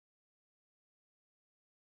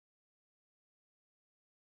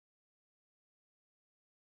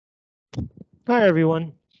Hi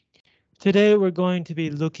everyone. Today we're going to be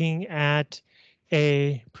looking at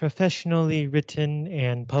a professionally written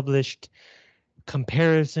and published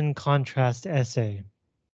comparison contrast essay.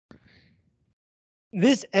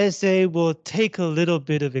 This essay will take a little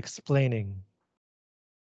bit of explaining.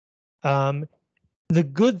 Um, the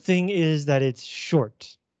good thing is that it's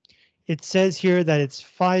short. It says here that it's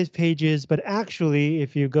 5 pages, but actually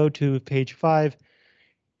if you go to page 5,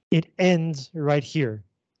 it ends right here.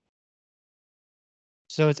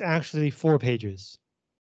 So it's actually 4 pages.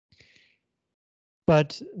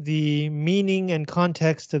 But the meaning and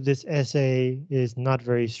context of this essay is not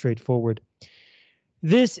very straightforward.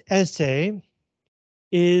 This essay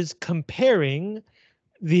is comparing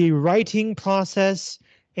the writing process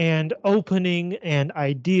and opening and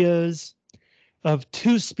ideas of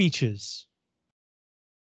 2 speeches.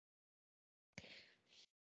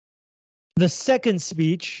 The second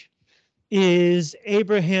speech is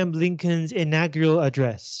Abraham Lincoln's inaugural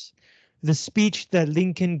address, the speech that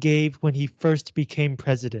Lincoln gave when he first became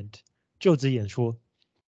president. 就职演说.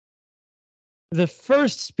 The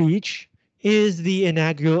first speech is the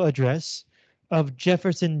inaugural address of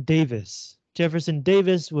Jefferson Davis. Jefferson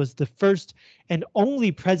Davis was the first and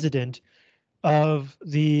only president of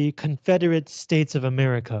the Confederate States of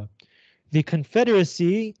America. The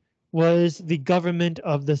Confederacy was the government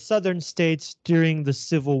of the southern states during the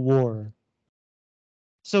Civil War.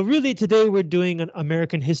 So really today we're doing an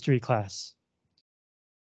American history class.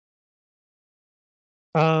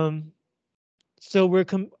 So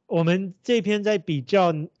我们这篇在比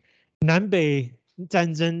较南北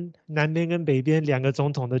战争，南边跟北边两个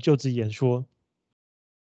总统的就职演说。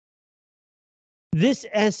This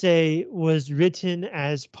essay was written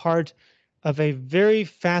as part of a very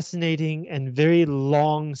fascinating and very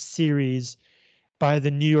long series by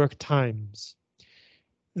the New York Times.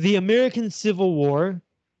 The American Civil War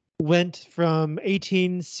went from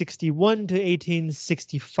 1861 to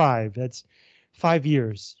 1865. That's 5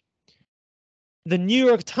 years. The New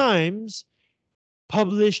York Times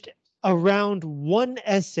published around one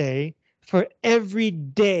essay for every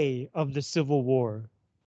day of the Civil War.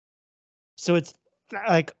 So it's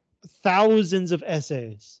like thousands of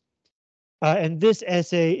essays. And this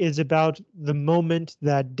essay is about the moment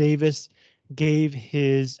that Davis gave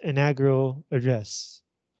his inaugural address.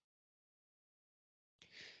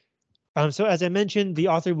 So as I mentioned, the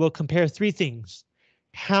author will compare 3 things: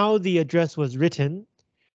 how the address was written,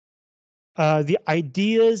 the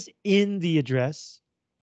ideas in the address,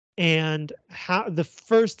 and how the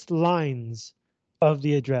first lines of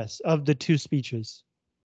the address of the 2 speeches.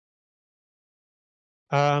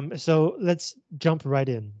 So let's jump right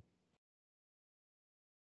in.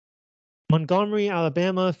 Montgomery,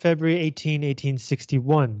 Alabama, February 18,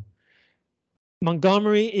 1861.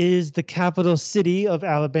 Montgomery is the capital city of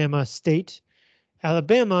Alabama State.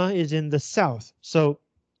 Alabama is in the south, so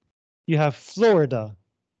you have Florida.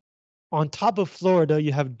 On top of Florida,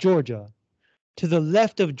 you have Georgia. To the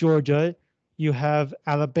left of Georgia, you have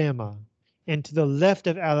Alabama. And to the left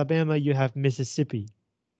of Alabama, you have Mississippi.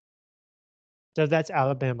 So that's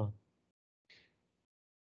Alabama.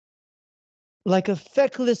 Like a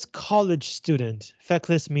feckless college student,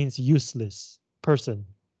 feckless means useless person.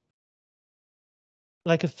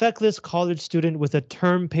 Like a feckless college student with a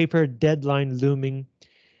term paper deadline looming,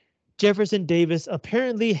 Jefferson Davis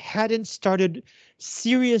apparently hadn't started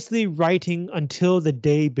seriously writing until the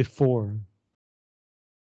day before.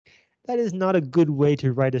 That is not a good way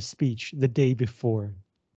to write a speech the day before.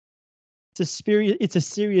 It's a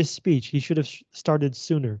serious speech. He should have started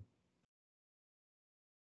sooner.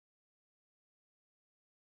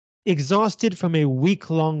 Exhausted from a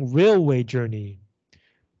week-long railway journey.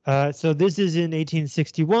 So this is in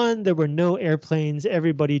 1861. There were no airplanes.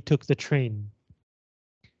 Everybody took the train.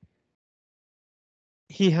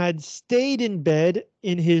 He had stayed in bed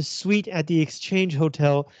in his suite at the Exchange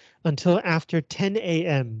Hotel until after 10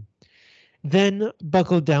 a.m. Then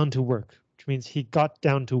buckled down to work, which means he got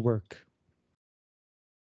down to work.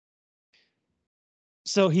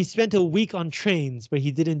 So he spent a week on trains, but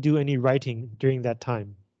he didn't do any writing during that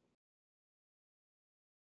time.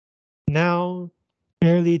 Now,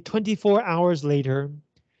 barely 24 hours later,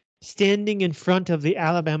 standing in front of the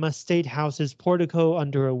Alabama State House's portico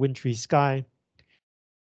under a wintry sky.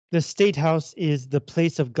 The State House is the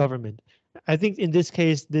place of government. I think in this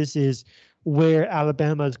case, this is where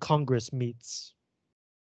Alabama's Congress meets.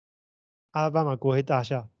 Alabama 国会大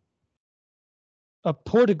厦. A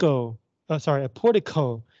portico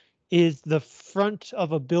is the front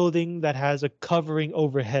of a building that has a covering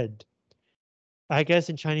overhead. I guess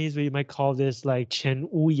in Chinese we might call this like 前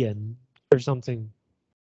屋檐 or something.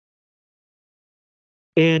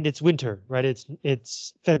 And it's winter, right?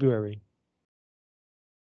 It's February.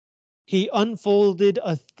 He unfolded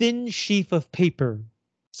a thin sheaf of paper.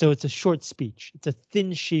 So it's a short speech. It's a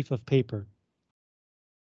thin sheaf of paper.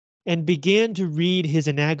 And began to read his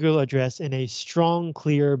inaugural address in a strong,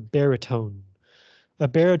 clear baritone. A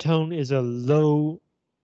baritone is a low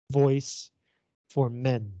voice for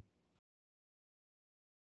men.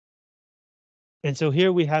 And so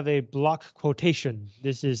here we have a block quotation.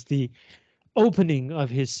 This is the opening of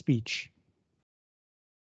his speech.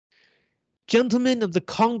 Gentlemen of the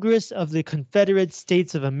Congress of the Confederate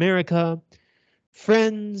States of America,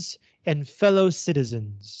 friends and fellow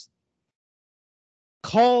citizens,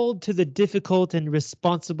 called to the difficult and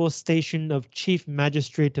responsible station of Chief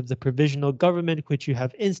Magistrate of the Provisional Government which you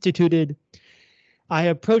have instituted, I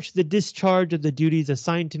approach the discharge of the duties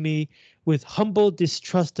assigned to me with humble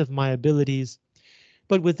distrust of my abilities,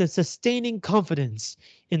 but with a sustaining confidence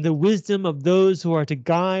in the wisdom of those who are to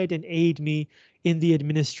guide and aid me in the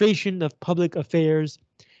administration of public affairs,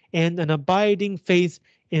 and an abiding faith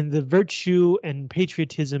in the virtue and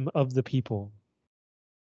patriotism of the people.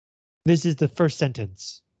 This is the first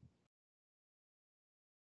sentence.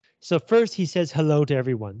 So first he says hello to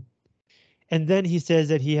everyone, and then he says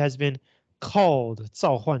that he has been called,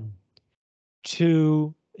 召唤,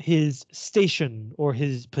 to his station or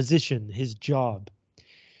his position, his job.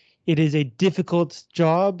 It is a difficult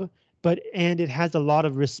job, and it has a lot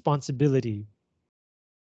of responsibility.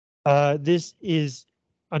 This is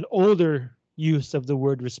an older use of the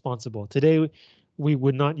word responsible. Today, we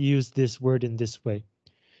would not use this word in this way,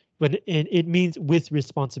 but it means with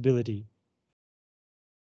responsibility.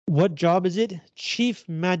 What job is it? Chief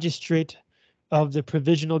Magistrate of the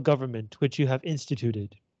Provisional Government, which you have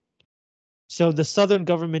instituted. So the Southern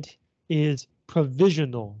government is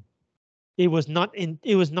provisional. It was not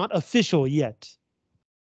official yet.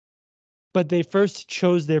 But they first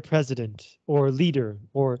chose their president or leader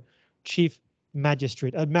or chief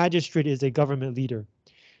magistrate. A magistrate is a government leader.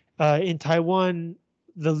 In Taiwan,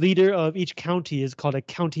 the leader of each county is called a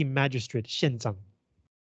county magistrate, 县长,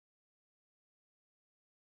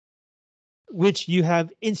 which you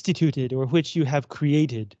have instituted or which you have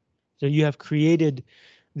created. So you have created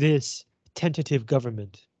this tentative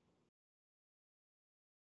government.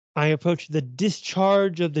 I approach the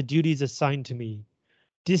discharge of the duties assigned to me.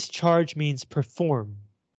 Discharge means perform.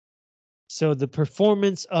 So the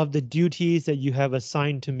performance of the duties that you have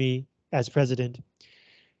assigned to me as president,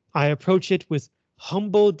 I approach it with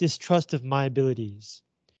humble distrust of my abilities.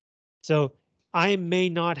 So I may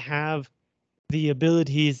not have the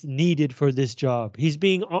abilities needed for this job. He's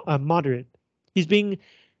being moderate. He's being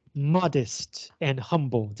modest and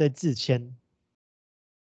humble, 在自谦.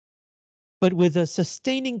 But with a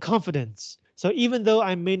sustaining confidence. So even though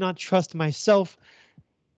I may not trust myself,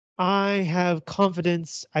 I have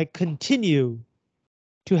confidence. I continue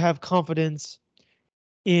to have confidence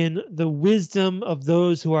in the wisdom of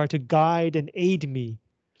those who are to guide and aid me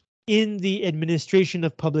in the administration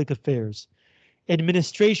of public affairs.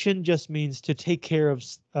 Administration just means to take care of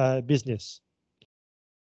business,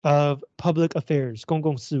 of public affairs, 公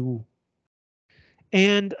共事务.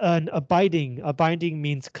 And an abiding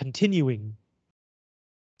means continuing,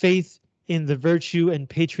 faith in the virtue and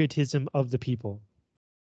patriotism of the people.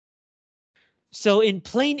 So in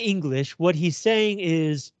plain English, what he's saying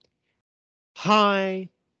is, hi,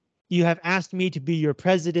 you have asked me to be your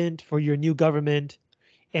president for your new government.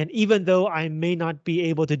 And even though I may not be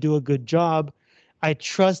able to do a good job, I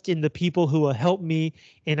trust in the people who will help me,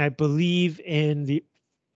 and I believe in the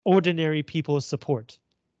ordinary people's support.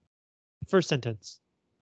 First sentence.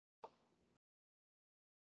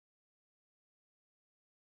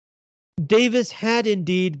 Davis had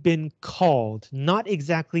indeed been called, not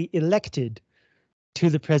exactly elected, to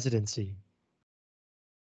the presidency.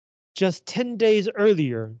 Just 10 days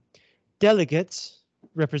earlier, delegates,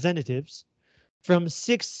 representatives, from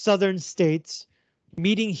 6 southern states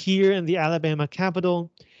meeting here in the Alabama Capitol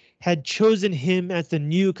had chosen him as the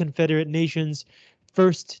new Confederate nation's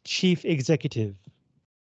first chief executive.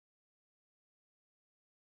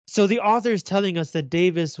 So the author is telling us that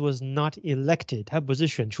Davis was not elected. 他不是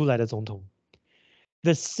选出来的总统.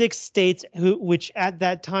 The 6 states which at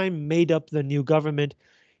that time made up the new government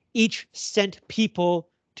each sent people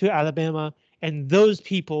to Alabama, and those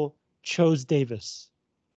people chose Davis.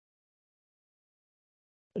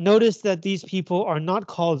 Notice that these people are not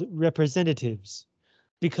called representatives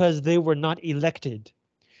because they were not elected.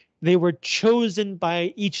 They were chosen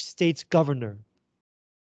by each state's governor.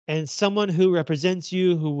 And someone who represents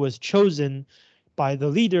you who was chosen by the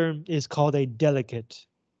leader is called a delegate.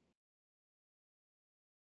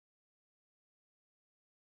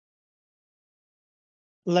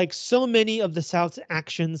 like so many of the South's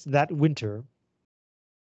actions that winter,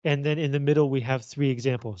 and then in the middle we have three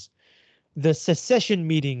examples. The secession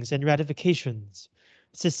meetings and ratifications.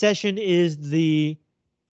 Secession is the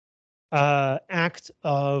act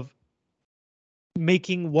of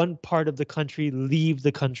making one part of the country leave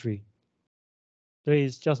the country. 所以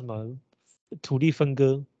叫什么土地分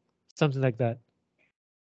割 something like that.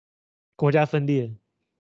 国家分裂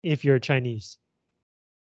if you're Chinese.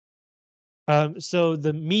 So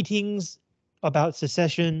the meetings about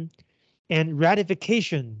secession and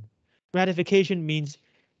ratification. Ratification means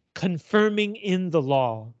confirming in the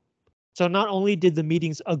law. So not only did the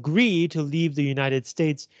meetings agree to leave the United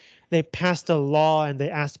States, they passed a law and they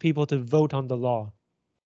asked people to vote on the law.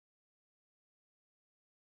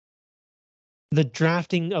 The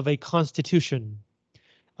drafting of a constitution.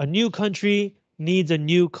 A new country needs a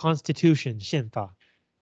new constitution, 宪法.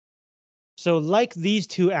 So like these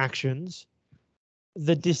two actions,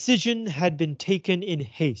 the decision had been taken in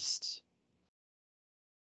haste.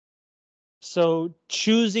 So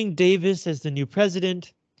choosing Davis as the new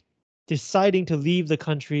president, deciding to leave the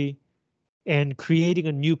country, and creating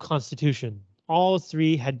a new constitution. All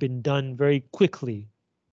three had been done very quickly.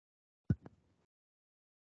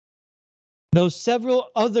 Though several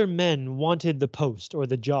other men wanted the post or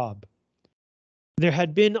the job, there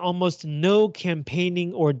had been almost no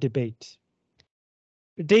campaigning or debate.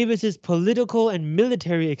 Davis's political and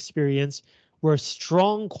military experience were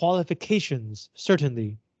strong qualifications,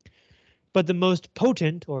 certainly, but the most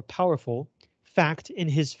potent or powerful fact in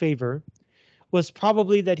his favor was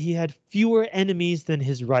probably that he had fewer enemies than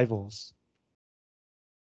his rivals.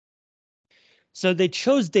 So they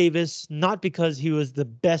chose Davis not because he was the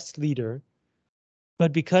best leader,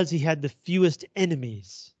 but because he had the fewest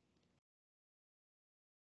enemies.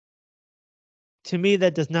 To me,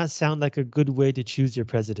 that does not sound like a good way to choose your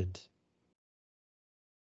president.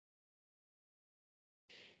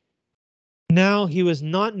 Now he was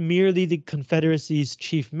not merely the Confederacy's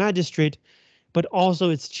chief magistrate, but also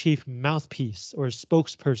its chief mouthpiece or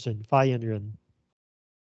spokesperson, 发言人.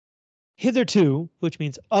 Hitherto, which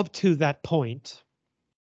means up to that point,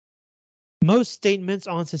 most statements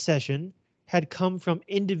on secession had come from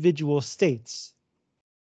individual states.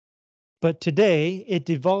 But today it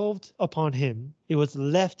devolved upon him, it was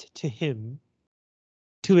left to him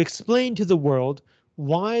to explain to the world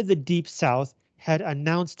why the Deep South had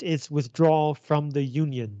announced its withdrawal from the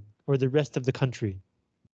Union or the rest of the country.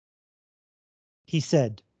 He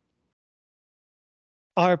said,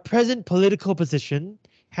 "Our present political position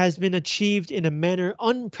has been achieved in a manner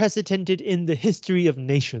unprecedented in the history of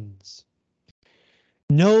nations.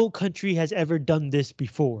 No country has ever done this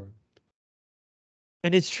before."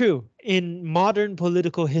 And it's true, in modern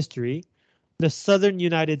political history, the Southern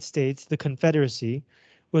United States, the Confederacy,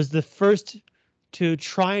 was the first to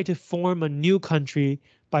try to form a new country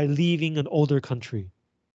by leaving an older country.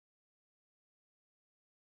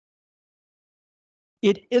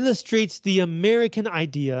 It illustrates the American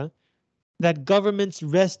idea that governments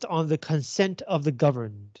rest on the consent of the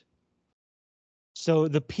governed. So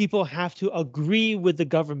the people have to agree with the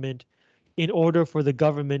government in order for the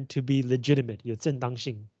government to be legitimate, 有正当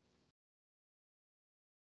性.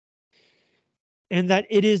 And that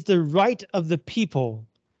it is the right of the people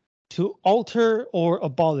to alter or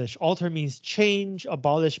abolish. Alter means change,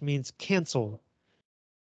 abolish means cancel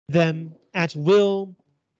them at will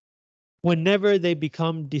whenever they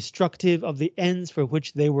become destructive of the ends for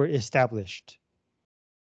which they were established.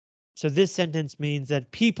 So this sentence means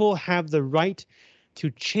that people have the right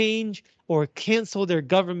to change or cancel their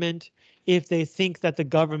government if they think that the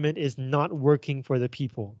government is not working for the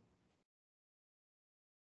people.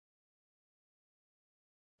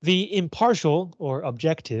 The impartial or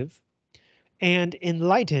objective and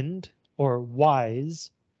enlightened or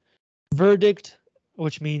wise verdict,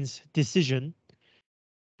 which means decision,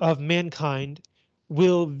 of mankind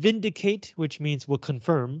will vindicate, which means will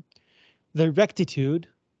confirm, the rectitude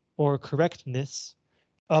or correctness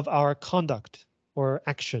of our conduct or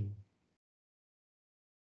action.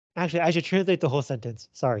 Actually, I should translate the whole sentence.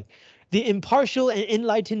 Sorry. The impartial and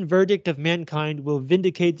enlightened verdict of mankind will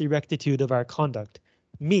vindicate the rectitude of our conduct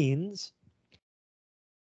means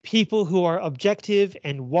people who are objective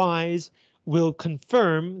and wise will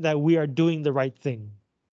confirm that we are doing the right thing.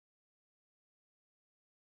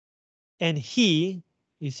 And he,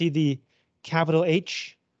 you see the capital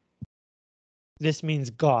H? This means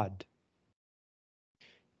God.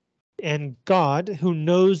 And God, who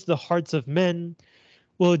knows the hearts of men,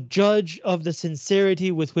 will judge of the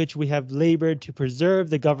sincerity with which we have labored to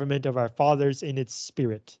preserve the government of our fathers in its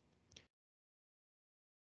spirit.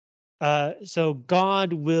 So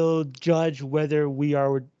God will judge whether we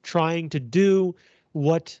are trying to do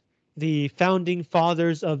what the founding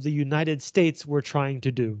fathers of the United States were trying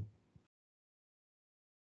to do.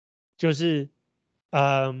 就是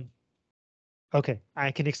okay,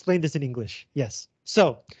 I can explain this in English. Yes.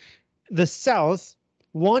 So the South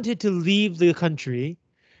wanted to leave the country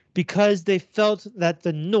because they felt that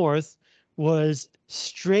the North was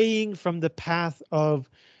straying from the path of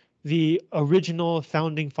the original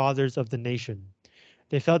founding fathers of the nation.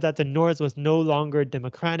 They felt that the North was no longer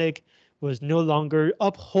democratic, was no longer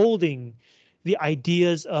upholding the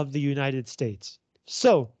ideas of the United States.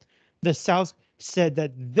 So the South said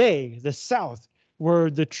that they, the South,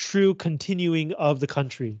 were the true continuing of the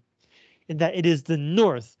country, and that it is the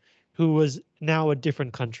North who was now a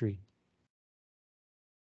different country.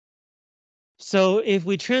 So if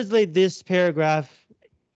we translate this paragraph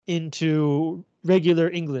into regular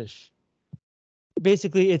English,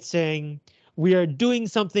 basically it's saying we are doing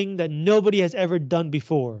something that nobody has ever done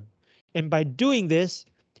before. And by doing this,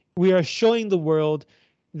 we are showing the world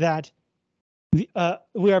that we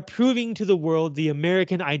are proving to the world the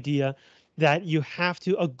American idea that you have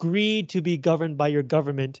to agree to be governed by your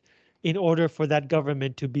government in order for that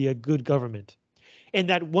government to be a good government. And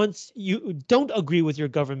that once you don't agree with your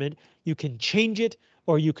government, you can change it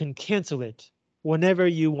or you can cancel it whenever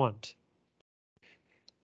you want.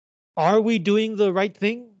 Are we doing the right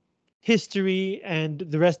thing? History and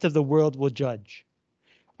the rest of the world will judge.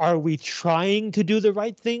 Are we trying to do the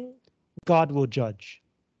right thing? God will judge.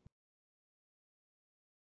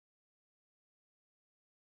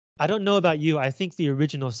 I don't know about you. I think the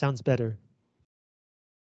original sounds better.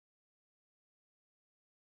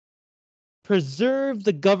 Preserve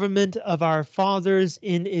the government of our fathers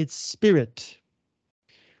in its spirit.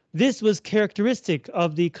 This was characteristic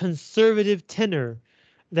of the conservative tenor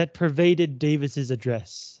that pervaded Davis's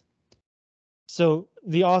address. So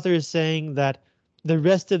the author is saying that the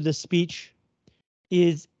rest of the speech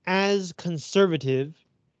is as conservative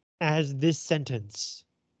as this sentence.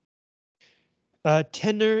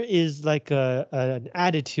 Tenor is like an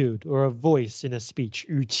attitude or a voice in a speech,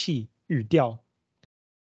 语气, 语调.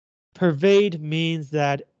 Pervade means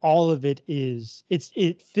that all of it is,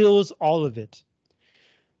 it fills all of it.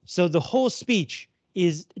 So the whole speech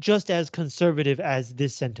is just as conservative as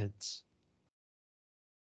this sentence.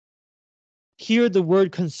 Here, the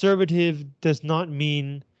word conservative does not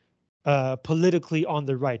mean politically on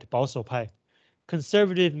the right, 保守派.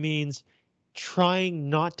 Conservative means trying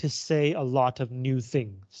not to say a lot of new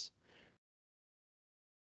things.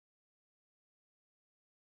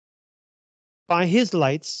 By his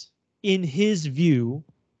lights, in his view,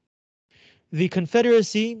 the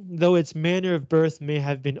Confederacy, though its manner of birth may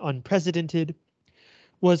have been unprecedented,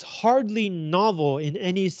 was hardly novel in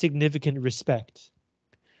any significant respect.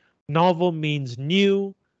 Novel means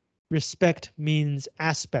new, respect means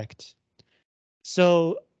aspect.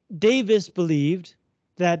 So Davis believed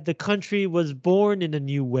that the country was born in a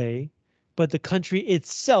new way, but the country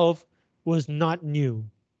itself was not new.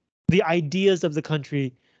 The ideas of the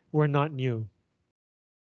country were not new.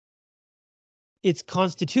 Its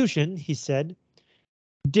constitution, he said,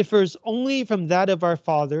 differs only from that of our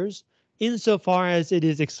fathers insofar as it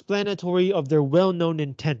is explanatory of their well-known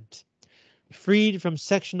intent, freed from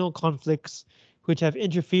sectional conflicts which have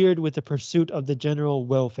interfered with the pursuit of the general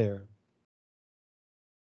welfare.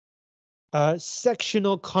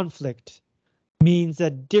 Sectional conflict means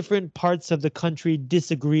that different parts of the country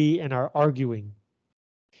disagree and are arguing.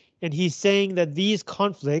 And he's saying that these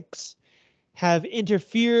conflicts have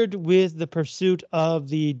interfered with the pursuit of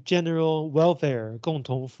the general welfare, 共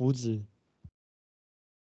同福祉.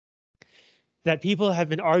 That people have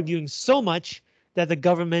been arguing so much that the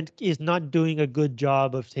government is not doing a good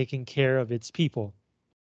job of taking care of its people.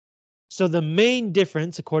 So the main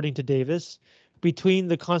difference, according to Davis, between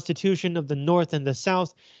the Constitution of the North and the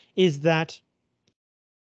South is that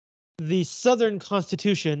the Southern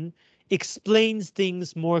Constitution explains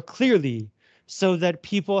things more clearly so that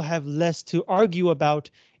people have less to argue about,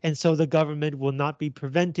 and so the government will not be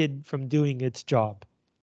prevented from doing its job.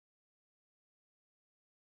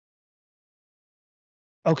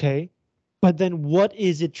 Okay, but then what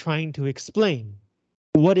is it trying to explain?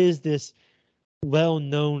 What is this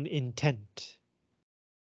well-known intent?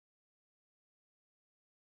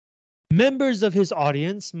 Members of his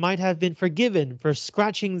audience might have been forgiven for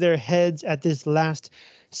scratching their heads at this last,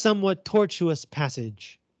 somewhat tortuous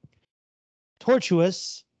passage.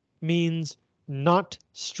 Tortuous means not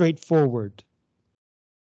straightforward.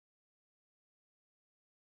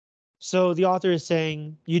 So the author is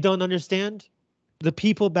saying, you don't understand? The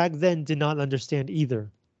people back then did not understand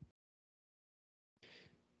either.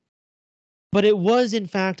 but it was in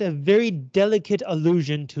fact a very delicate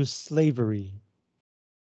allusion to slavery.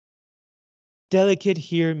 Delicate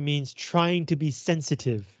here means trying to be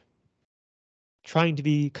sensitive, trying to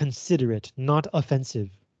be considerate, not offensive.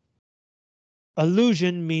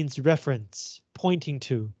 Allusion means reference, pointing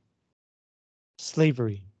to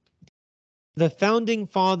slavery. The founding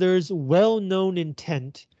fathers' well-known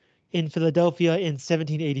intent in Philadelphia in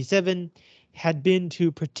 1787 had been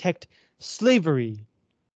to protect slavery,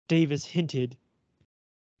 Davis hinted,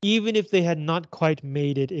 even if they had not quite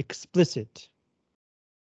made it explicit.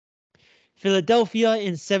 Philadelphia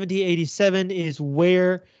in 1787 is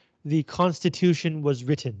where the Constitution was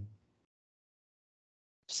written.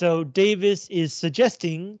 So Davis is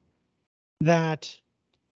suggesting that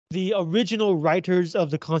the original writers of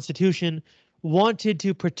the Constitution wanted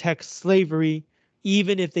to protect slavery,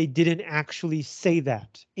 even if they didn't actually say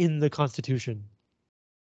that in the Constitution.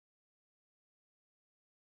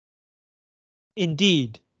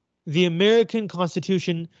 Indeed, the American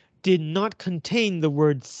Constitution did not contain the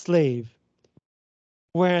word slave,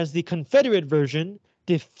 whereas the Confederate version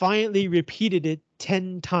defiantly repeated it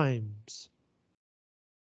 10 times.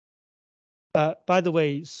 By the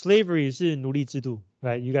way, slavery 是奴隶制度,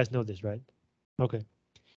 right? You guys know this, right? Okay.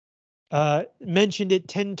 Mentioned it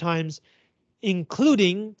 10 times,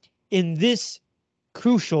 including in this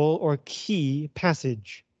crucial or key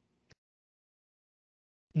passage.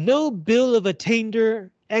 No bill of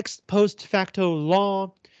attainder, ex post facto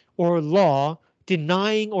law, or law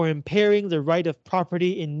denying or impairing the right of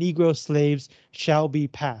property in Negro slaves shall be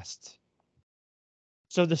passed.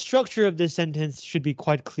 So the structure of this sentence should be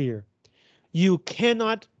quite clear. You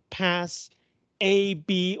cannot pass A,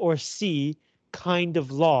 B, or C kind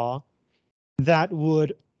of law that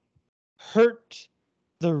would hurt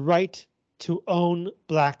the right to own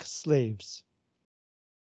black slaves.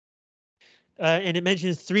 And it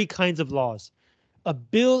mentions 3 kinds of laws. A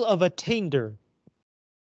bill of attainder.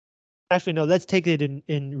 Actually, no, let's take it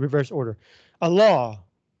in reverse order. A law,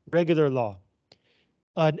 regular law.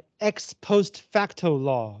 An ex post facto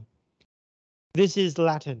law. This is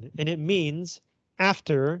Latin, and it means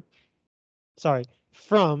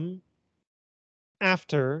from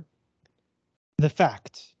after the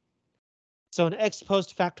fact. So an ex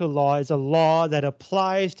post facto law is a law that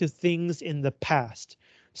applies to things in the past.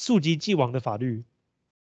 溯及既往的法律.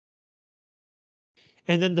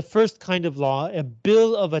 And then the first kind of law, a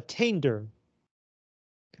bill of attainder.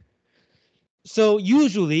 So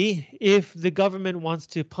usually, if the government wants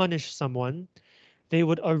to punish someone, they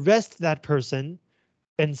would arrest that person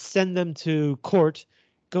and send them to court,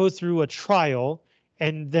 go through a trial,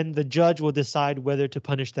 and then the judge will decide whether to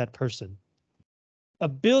punish that person. A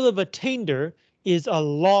bill of attainder is a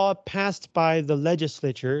law passed by the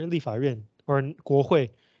legislature, 立法院, or 国会,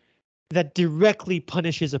 that directly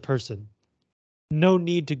punishes a person. No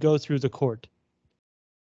need to go through the court.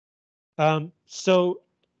 So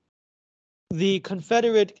the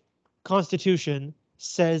Confederate Constitution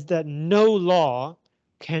says that no law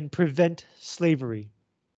can prevent slavery.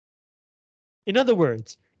 In other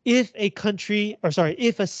words, if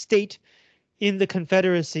a state in the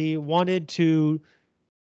Confederacy wanted to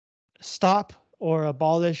stop or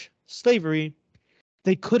abolish slavery,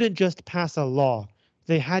 they couldn't just pass a law.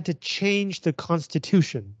 They had to change the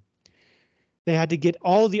Constitution. They had to get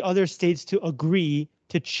all the other states to agree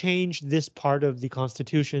to change this part of the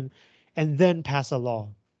Constitution and then pass a law.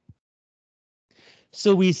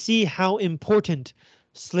 So we see how important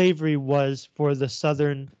slavery was for the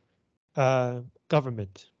Southern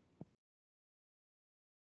government.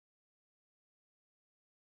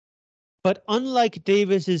 But unlike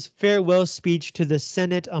Davis's farewell speech to the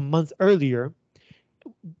Senate a month earlier,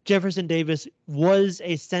 Jefferson Davis was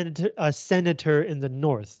a senator in the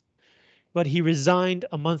North, but he resigned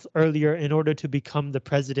a month earlier in order to become the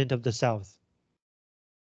president of the South.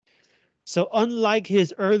 So unlike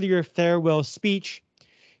his earlier farewell speech,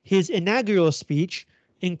 his inaugural speech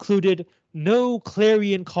included no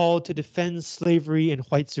clarion call to defend slavery and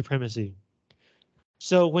white supremacy.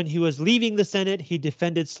 So when he was leaving the Senate, he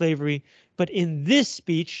defended slavery, but in this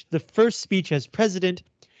speech, the first speech as president,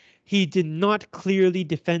 he did not clearly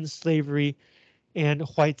defend slavery and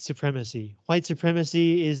white supremacy. White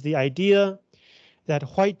supremacy is the idea that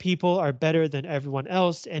white people are better than everyone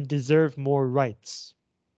else and deserve more rights.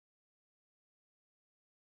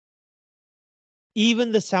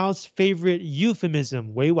 Even the South's favorite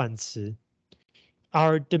euphemism, 委婉词,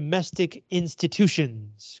 our domestic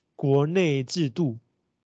institutions, 国内制度,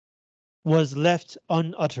 was left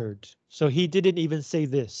unuttered. So he didn't even say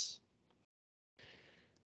this.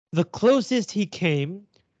 The closest he came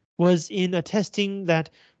was in attesting that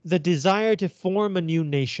the desire to form a new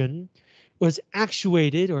nation was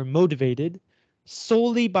actuated or motivated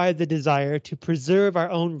solely by the desire to preserve our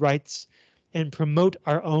own rights and promote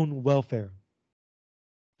our own welfare.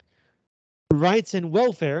 Rights and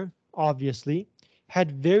welfare, obviously,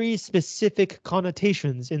 had very specific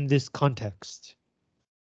connotations in this context.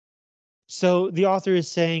 So the author is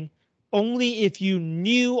saying, only if you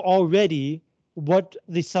knew already what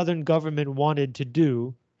the Southern government wanted to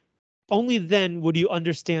do, only then would you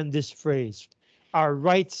understand this phrase, our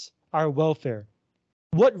rights, our welfare.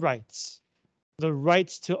 What rights? The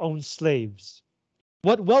rights to own slaves.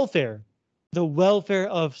 What welfare? The welfare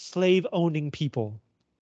of slave-owning people.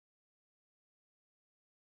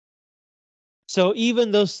 So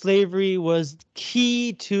even though slavery was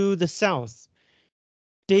key to the South,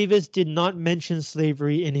 Davis did not mention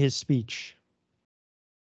slavery in his speech.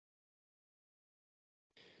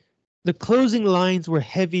 The closing lines were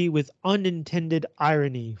heavy with unintended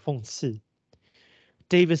irony, 讽刺.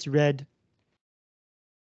 Davis read,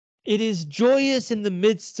 "It is joyous in the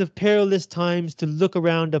midst of perilous times to look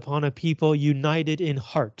around upon a people united in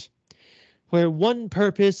heart, where one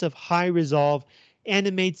purpose of high resolve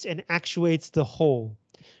animates and actuates the whole,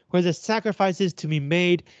 where the sacrifices to be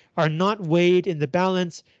made are not weighed in the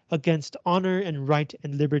balance against honor and right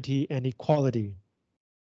and liberty and equality."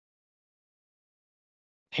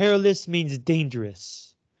 Perilous means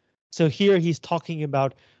dangerous. So here he's talking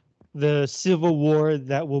about the civil war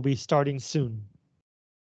that will be starting soon.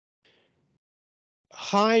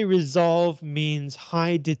 High resolve means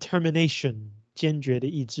high determination, 坚决的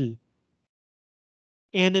意志.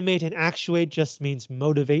 Animate and actuate just means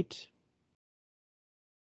motivate.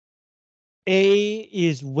 A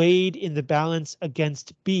is weighed in the balance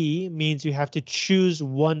against B means you have to choose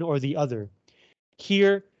one or the other.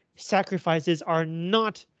 Here, sacrifices are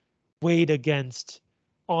not weighed against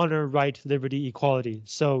honor, right, liberty, equality.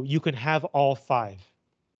 So you can have all five.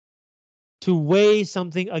 To weigh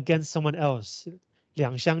something against someone else,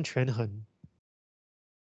 两相权衡.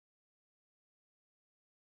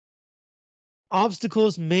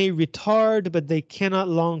 Obstacles may retard, but they cannot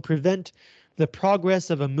long prevent the progress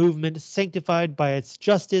of a movement sanctified by its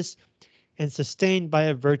justice and sustained by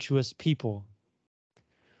a virtuous people.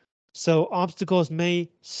 So obstacles may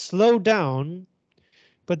slow down,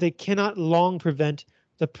 but they cannot long prevent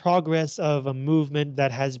the progress of a movement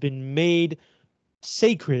that has been made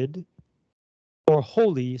sacred or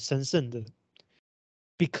holy, 神圣的,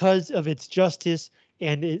 because of its justice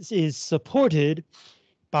and it is supported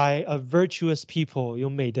by a virtuous people, 有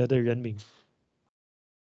美德的人民.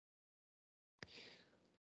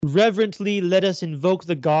 Reverently, let us invoke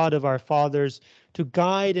the God of our fathers to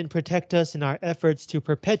guide and protect us in our efforts to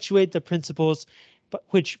perpetuate the principles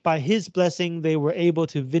which by his blessing they were able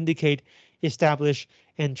to vindicate, establish,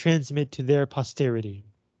 and transmit to their posterity.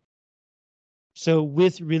 So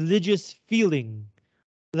with religious feeling,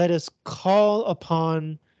 let us call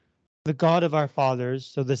upon the God of our fathers,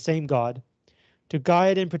 so the same God, to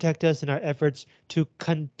guide and protect us in our efforts to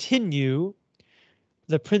continue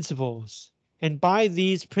the principles. And by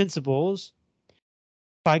these principles,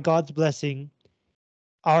 by God's blessing,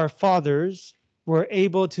 our fathers were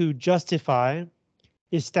able to justify,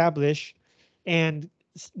 establish, and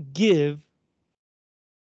give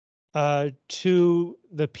to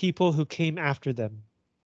the people who came after them.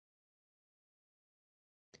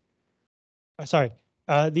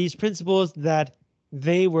 These principles that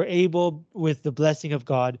they were able, with the blessing of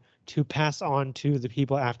God, to pass on to the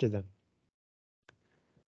people after them.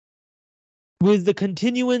 With the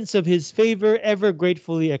continuance of his favor ever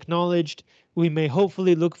gratefully acknowledged, we may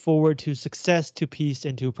hopefully look forward to success, to peace,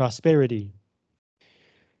 and to prosperity.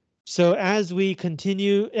 So as we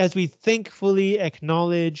thankfully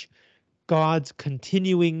acknowledge God's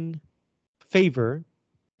continuing favor,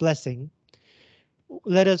 blessing,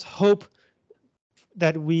 let us hope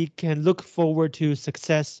that we can look forward to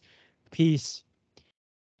success, peace,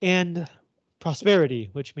 and prosperity,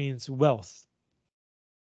 which means wealth.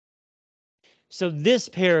 So this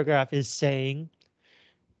paragraph is saying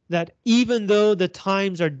that even though the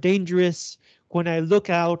times are dangerous, when I look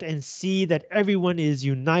out and see that everyone is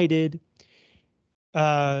united,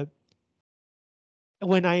 when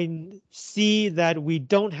I see that we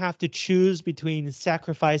don't have to choose between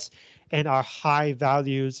sacrifice and our high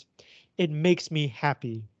values, it makes me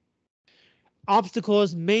happy.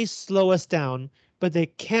 Obstacles may slow us down, but they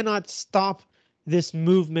cannot stop this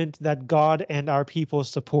movement that God and our people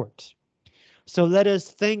support. So let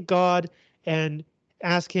us thank God and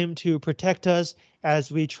ask him to protect us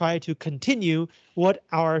as we try to continue what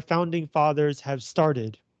our founding fathers have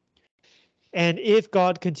started. And if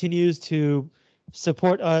God continues to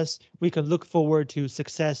support us, we can look forward to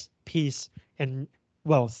success, peace, and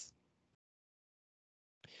wealth.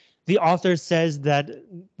 The author says that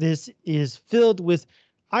this is filled with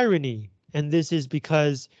irony, and this is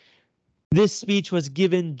because this speech was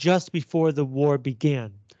given just before the war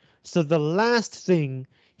began. So the last thing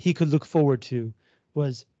he could look forward to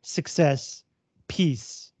was success,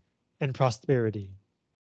 peace, and prosperity.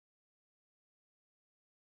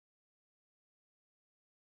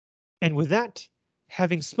 And with that,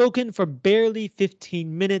 having spoken for barely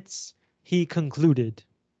 15 minutes, he concluded.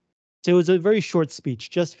 So it was a very short speech,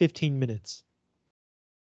 just 15 minutes.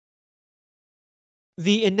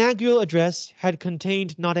 The inaugural address had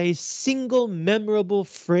contained not a single memorable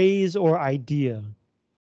phrase or idea.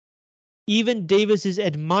 Even Davis's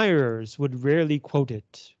admirers would rarely quote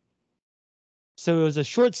it. So it was a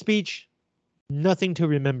short speech, nothing to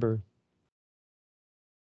remember.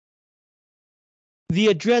 The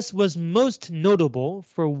address was most notable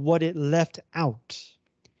for what it left out.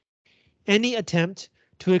 Any attempt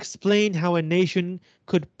to explain how a nation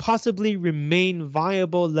could possibly remain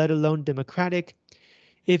viable, let alone democratic,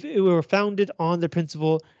 if it were founded on the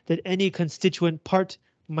principle that any constituent part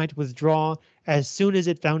might withdraw as soon as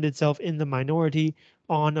it found itself in the minority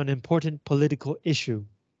on an important political issue.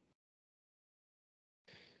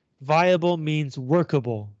 Viable means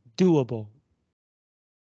workable, doable.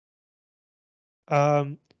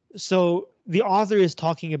 Um, so the author is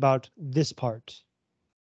talking about this part.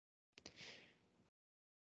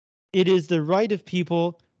 It is the right of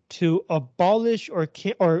people to abolish or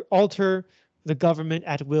alter the government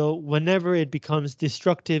at will whenever it becomes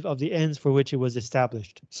destructive of the ends for which it was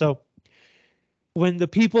established. So when the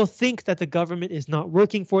people think that the government is not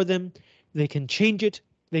working for them, they can change it,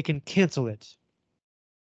 they can cancel it.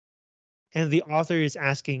 And the author is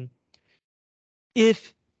asking,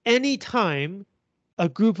 if any time a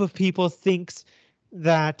group of people thinks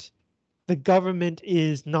that the government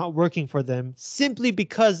is not working for them simply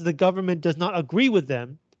because the government does not agree with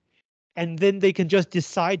them, and then they can just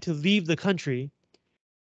decide to leave the country,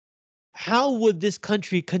 how would this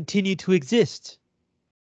country continue to exist?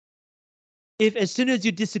 If as soon as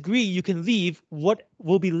you disagree, you can leave, what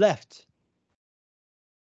will be left?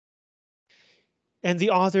 And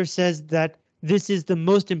the author says that this is the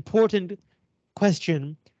most important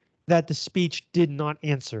question that the speech did not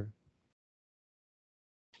answer.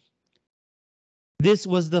 This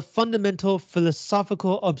was the fundamental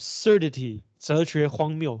philosophical absurdity, 哲学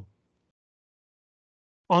荒谬,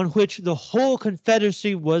 on which the whole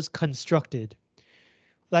Confederacy was constructed,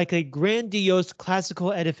 like a grandiose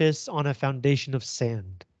classical edifice on a foundation of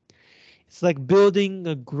sand. It's like building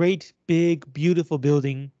a great, big, beautiful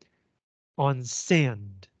building on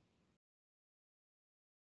sand.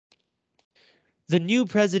 The new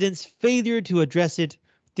president's failure to address it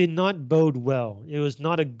did not bode well. It was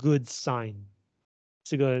not a good sign.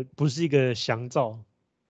 这个不是一个祥兆.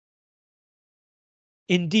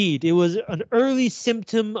 Indeed, it was an early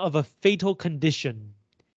symptom of a fatal condition.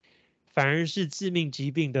 反而是致命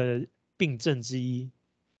疾病的病症之一.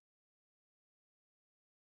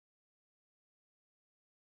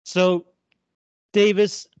 So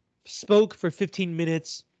Davis spoke for 15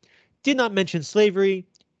 minutes, did not mention slavery,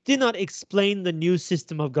 did not explain the new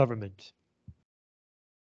system of government.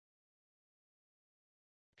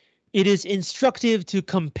 It is instructive to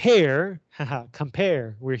compare,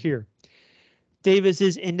 compare, we're here,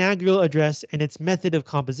 Davis's inaugural address and its method of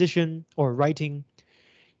composition or writing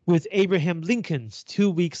with Abraham Lincoln's 2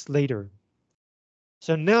 weeks later.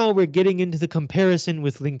 So now we're getting into the comparison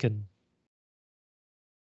with Lincoln.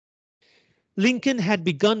 Lincoln had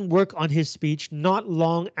begun work on his speech not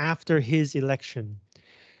long after his election.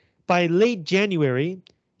 By late January,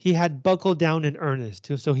 he had buckled down in earnest,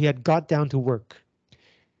 so he had got down to work.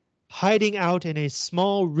 Hiding out in a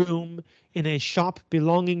small room in a shop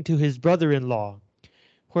belonging to his brother-in-law,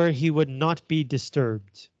 where he would not be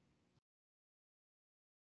disturbed.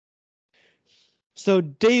 So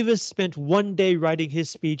Davis spent one day writing his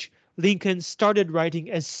speech. Lincoln started writing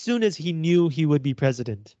as soon as he knew he would be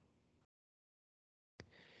president.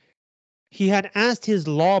 He had asked his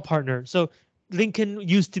law partner, so Lincoln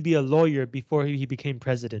used to be a lawyer before he became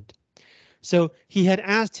president. So he had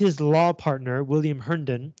asked his law partner, William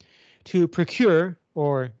Herndon, to procure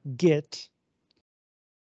or get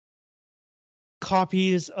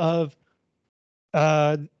copies of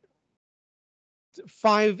 5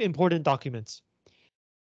 important documents.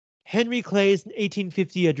 Henry Clay's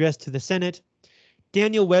 1850 address to the Senate,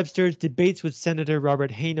 Daniel Webster's debates with Senator Robert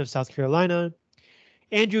Hayne of South Carolina,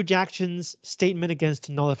 Andrew Jackson's statement against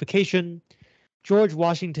nullification, George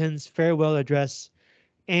Washington's farewell address,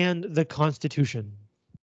 and the Constitution.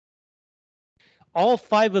 All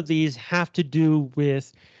 5 of these have to do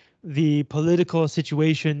with the political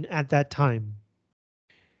situation at that time.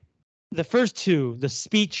 The first two, the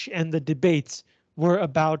speech and the debates, were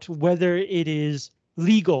about whether it is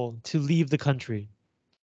legal to leave the country.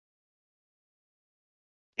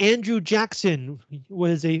 Andrew Jackson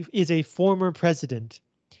is a former president.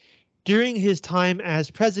 During his time as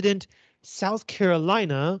president, South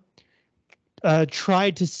Carolina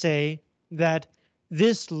tried to say that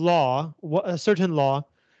this law, a certain law,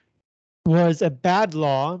 was a bad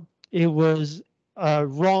law. It was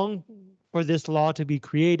wrong for this law to be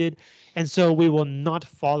created, and so we will not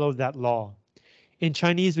follow that law. In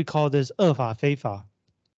Chinese, we call this 恶法非法,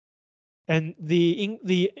 and the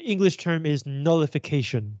English term is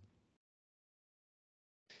nullification.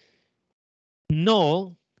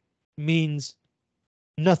 Null means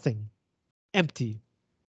nothing, empty.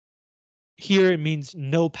 Here it means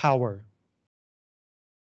no power.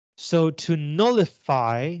 So to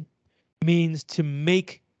nullify means to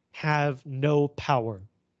make have no power.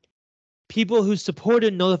 People who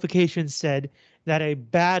supported nullification said that a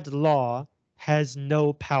bad law has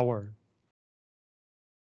no power.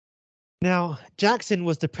 Now, Jackson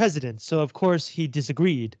was the president, so of course he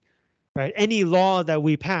disagreed, right? Any law that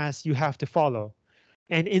we pass, you have to follow.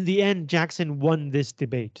 And in the end, Jackson won this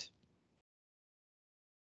debate.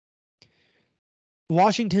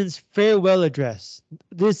 Washington's farewell address.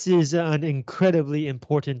 This is an incredibly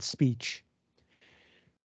important speech.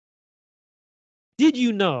 Did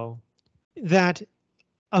you know that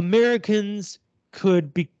Americans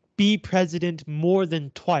could be president more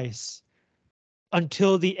than twice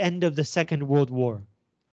until the end of the Second World War?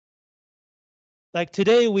 Like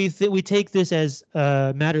today, we take this as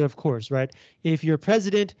a matter of course, right? If you're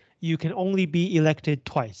president, you can only be elected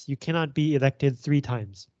twice. You cannot be elected 3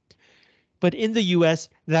 times. But in the US,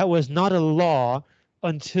 that was not a law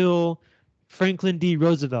until Franklin D.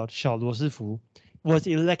 Roosevelt, 小罗斯福, was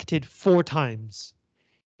elected 4 times.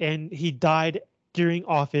 And he died during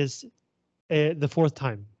office the 4th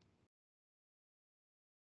time.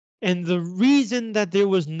 And the reason that there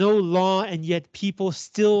was no law and yet people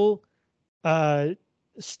still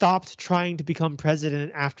stopped trying to become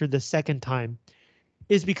president after the 2nd time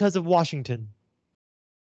is because of Washington.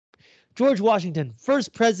 George Washington,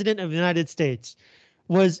 first president of the United States,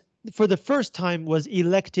 was for the first time was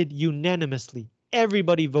elected unanimously.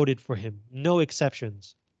 Everybody voted for him, no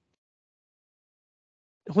exceptions.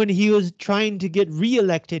 When he was trying to get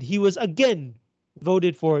re-elected, he was again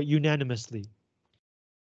voted for unanimously.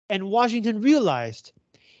 And Washington realized,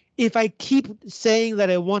 if I keep saying that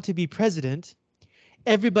I want to be president,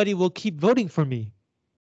 everybody will keep voting for me.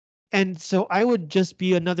 And so I would just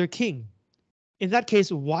be another king. In that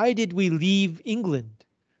case, why did we leave England?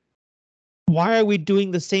 Why are we doing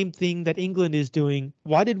the same thing that England is doing?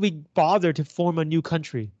 Why did we bother to form a new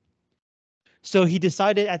country? So he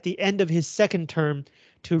decided at the end of his 2nd term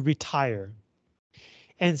to retire.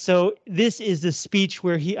 And so this is the speech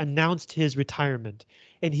where he announced his retirement,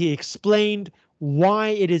 and he explained why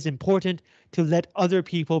it is important to let other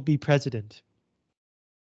people be president.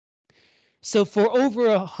 So for over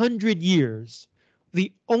 100 years,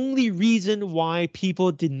 the only reason why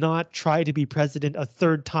people did not try to be president a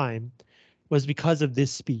 3rd time was because of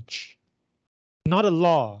this speech. Not a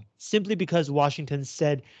law, simply because Washington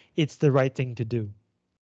said it's the right thing to do.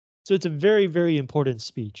 So it's a very, very important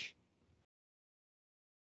speech.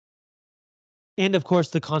 And of course,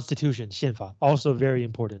 the Constitution, 宪法, also very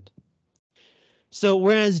important. So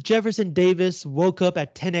whereas Jefferson Davis woke up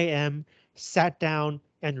at 10 a.m., sat down,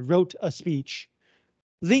 and wrote a speech,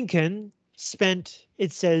 Lincoln spent,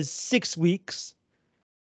 it says, 6 weeks.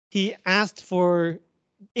 He asked for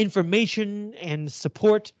information and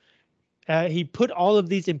support. He put all of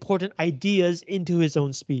these important ideas into his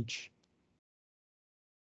own speech.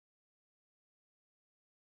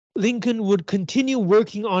 Lincoln would continue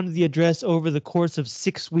working on the address over the course of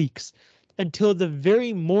 6 weeks until the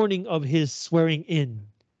very morning of his swearing in.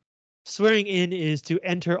 Swearing in is to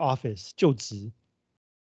enter office, 就职.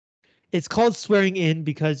 It's called swearing in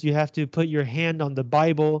because you have to put your hand on the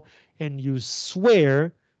Bible and you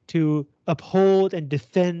swear to uphold and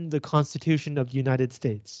defend the Constitution of the United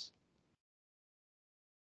States.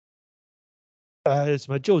 什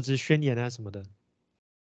么就职宣言啊什么的.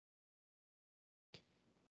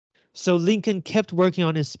 So Lincoln kept working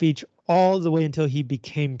on his speech all the way until he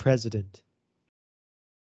became president.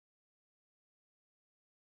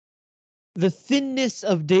 The thinness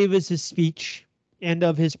of Davis's speech and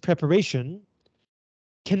of his preparation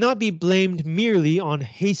cannot be blamed merely on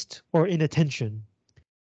haste or inattention.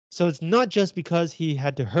 So it's not just because he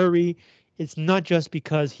had to hurry, it's not just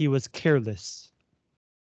because he was careless.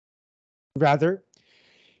 Rather,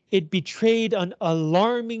 it betrayed an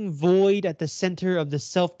alarming void at the center of the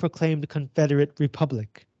self-proclaimed Confederate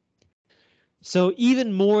Republic. So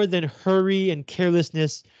even more than hurry and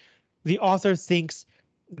carelessness, the author thinks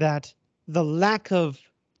that the lack of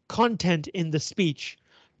content in the speech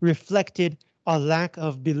reflected a lack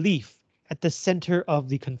of belief at the center of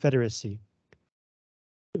the Confederacy.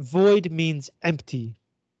 Void means empty.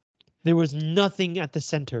 There was nothing at the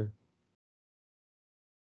center.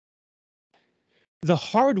 The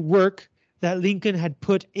hard work that Lincoln had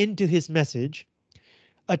put into his message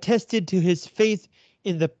attested to his faith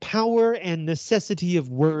in the power and necessity of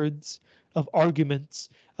words, of arguments,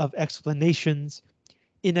 of explanations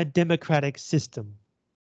in a democratic system.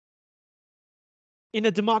 In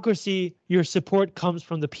a democracy, your support comes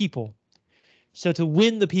from the people. So to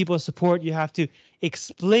win the people's support, you have to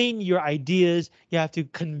explain your ideas. You have to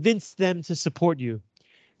convince them to support you.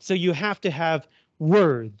 So you have to have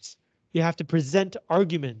words. You have to present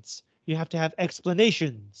arguments. You have to have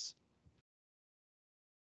explanations.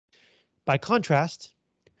 By contrast,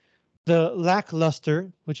 the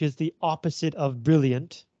lackluster, which is the opposite of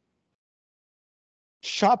brilliant,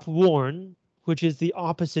 shop-worn, which is the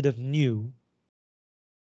opposite of new,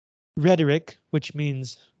 rhetoric, which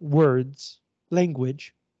means words,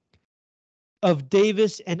 language, of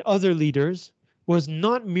Davis and other leaders was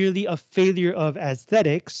not merely a failure of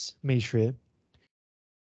aesthetics, 美学,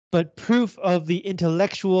 but proof of the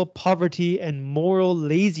intellectual poverty and moral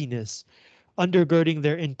laziness undergirding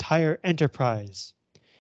their entire enterprise.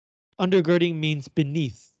 Undergirding means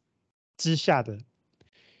beneath, 之下的.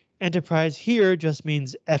 Enterprise here just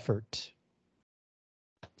means effort.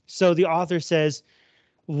 So the author says,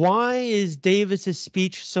 why is Davis's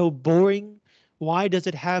speech so boring? Why does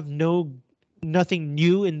it have nothing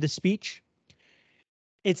new in the speech?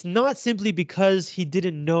 It's not simply because he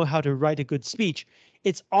didn't know how to write a good speech.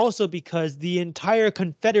 It's also because the entire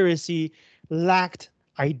Confederacy lacked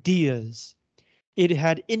ideas. It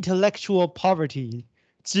had intellectual poverty,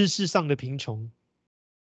 知识上的贫穷,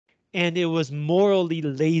 and it was morally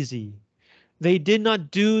lazy. They did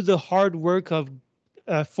not do the hard work of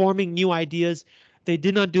forming new ideas. They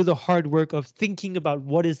did not do the hard work of thinking about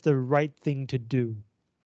what is the right thing to do.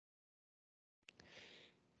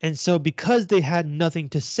 And so because they had nothing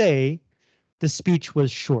to say, the speech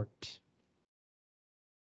was short.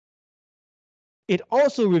 It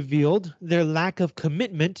also revealed their lack of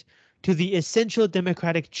commitment to the essential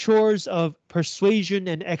democratic chores of persuasion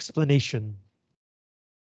and explanation.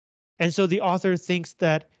 And so the author thinks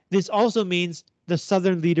that this also means the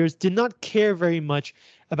Southern leaders did not care very much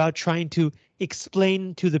about trying to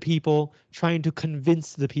explain to the people, trying to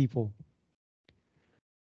convince the people.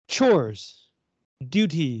 Chores,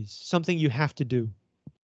 duties, something you have to do.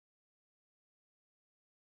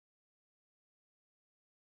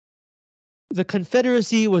 The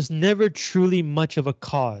Confederacy was never truly much of a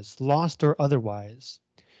cause, lost or otherwise.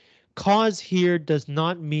 Cause here does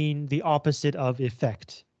not mean the opposite of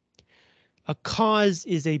effect. A cause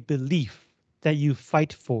is a belief that you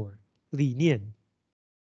fight for, 理念.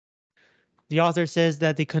 The author says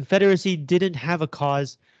that the Confederacy didn't have a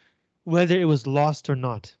cause, whether it was lost or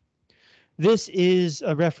not. This is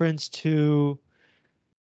a reference to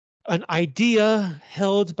an idea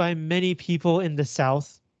held by many people in the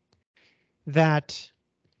South that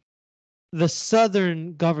the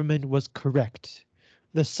Southern government was correct.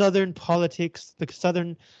 The Southern politics, the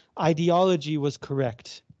Southern ideology was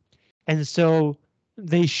correct. And so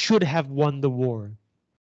they should have won the war.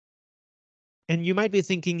 And you might be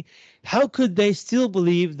thinking, how could they still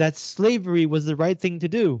believe that slavery was the right thing to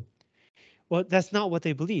do? Well, that's not what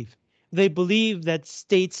they believe. They believe that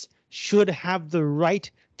states should have the right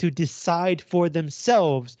to decide for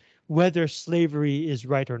themselves whether slavery is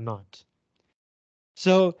right or not.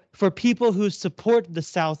 So for people who support the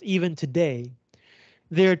South even today,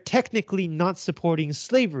 they're technically not supporting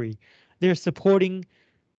slavery. They're supporting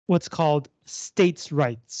what's called states'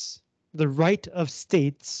 rights, the right of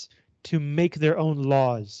states to make their own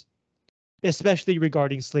laws, especially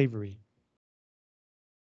regarding slavery.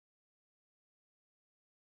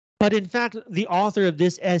 But in fact, the author of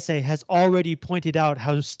this essay has already pointed out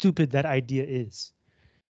how stupid that idea is.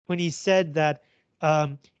 When he said that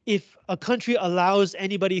if a country allows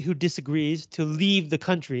anybody who disagrees to leave the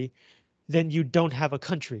country, then you don't have a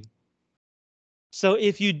country. So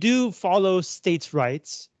if you do follow states'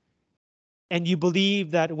 rights and you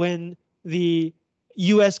believe that when the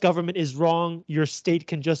US government is wrong, your state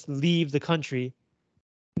can just leave the country,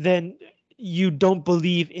 then you don't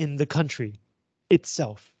believe in the country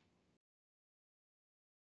itself.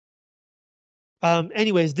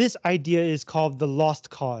 Anyways, this idea is called the lost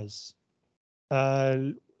cause.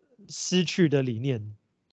 失去的理念.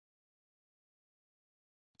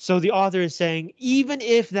 So the author is saying, even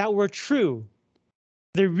if that were true,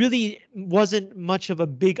 there really wasn't much of a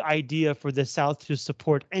big idea for the South to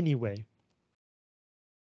support anyway.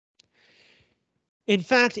 In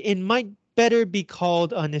fact, it might better be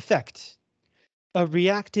called an effect, a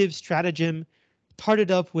reactive stratagem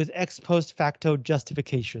parted up with ex post facto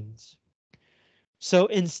justifications. So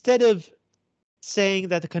instead of saying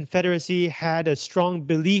that the Confederacy had a strong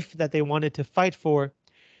belief that they wanted to fight for,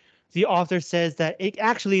 the author says that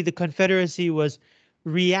actually the Confederacy was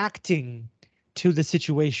reacting to the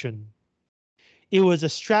situation. It was a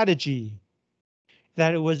strategy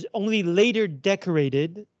that it was only later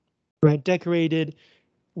decorated, right? Decorated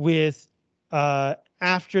with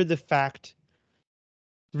after the fact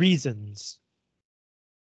reasons.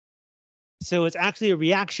 So it's actually a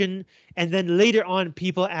reaction, and then later on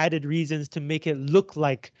people added reasons to make it look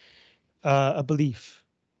like a belief.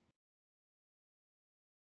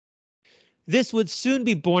 This would soon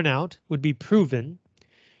be borne out, would be proven,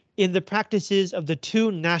 in the practices of the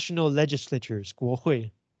two national legislatures, 国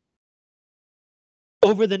会.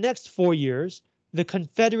 Over the next 4 years, the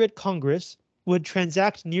Confederate Congress would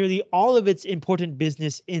transact nearly all of its important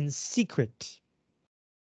business in secret.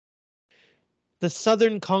 The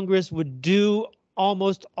Southern Congress would do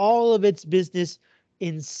almost all of its business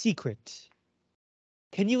in secret.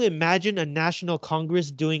 Can you imagine a national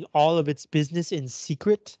Congress doing all of its business in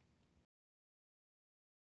secret?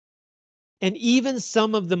 And even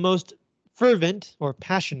some of the most fervent or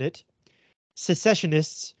passionate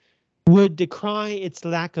secessionists would decry its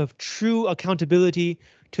lack of true accountability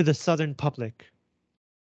to the Southern public.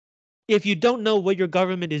 If you don't know what your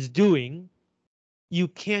government is doing, you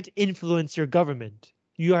can't influence your government.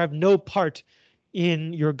 You have no part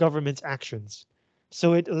in your government's actions.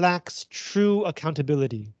 So it lacks true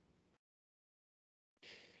accountability.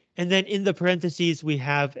 And then in the parentheses, we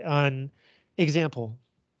have an example.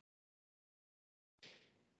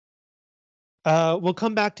 We'll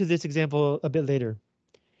come back to this example a bit later.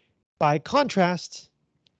 By contrast,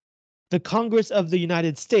 the Congress of the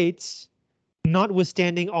United States,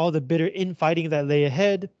 notwithstanding all the bitter infighting that lay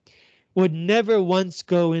ahead, would never once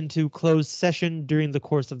go into closed session during the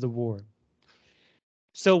course of the war.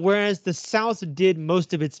 So whereas the South did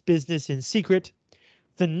most of its business in secret,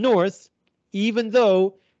 the North, even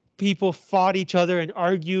though people fought each other and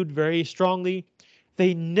argued very strongly,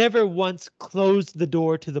 they never once closed the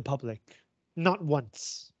door to the public. Not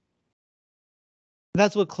once.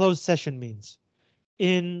 That's what closed session means.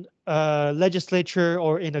 In a legislature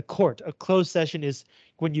or in a court, a closed session is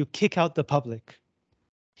when you kick out the public.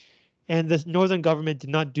 And the Northern government did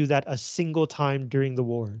not do that a single time during the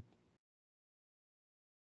war.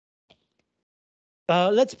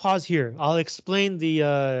 Let's pause here. I'll explain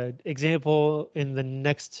the example in the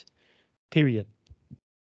next period.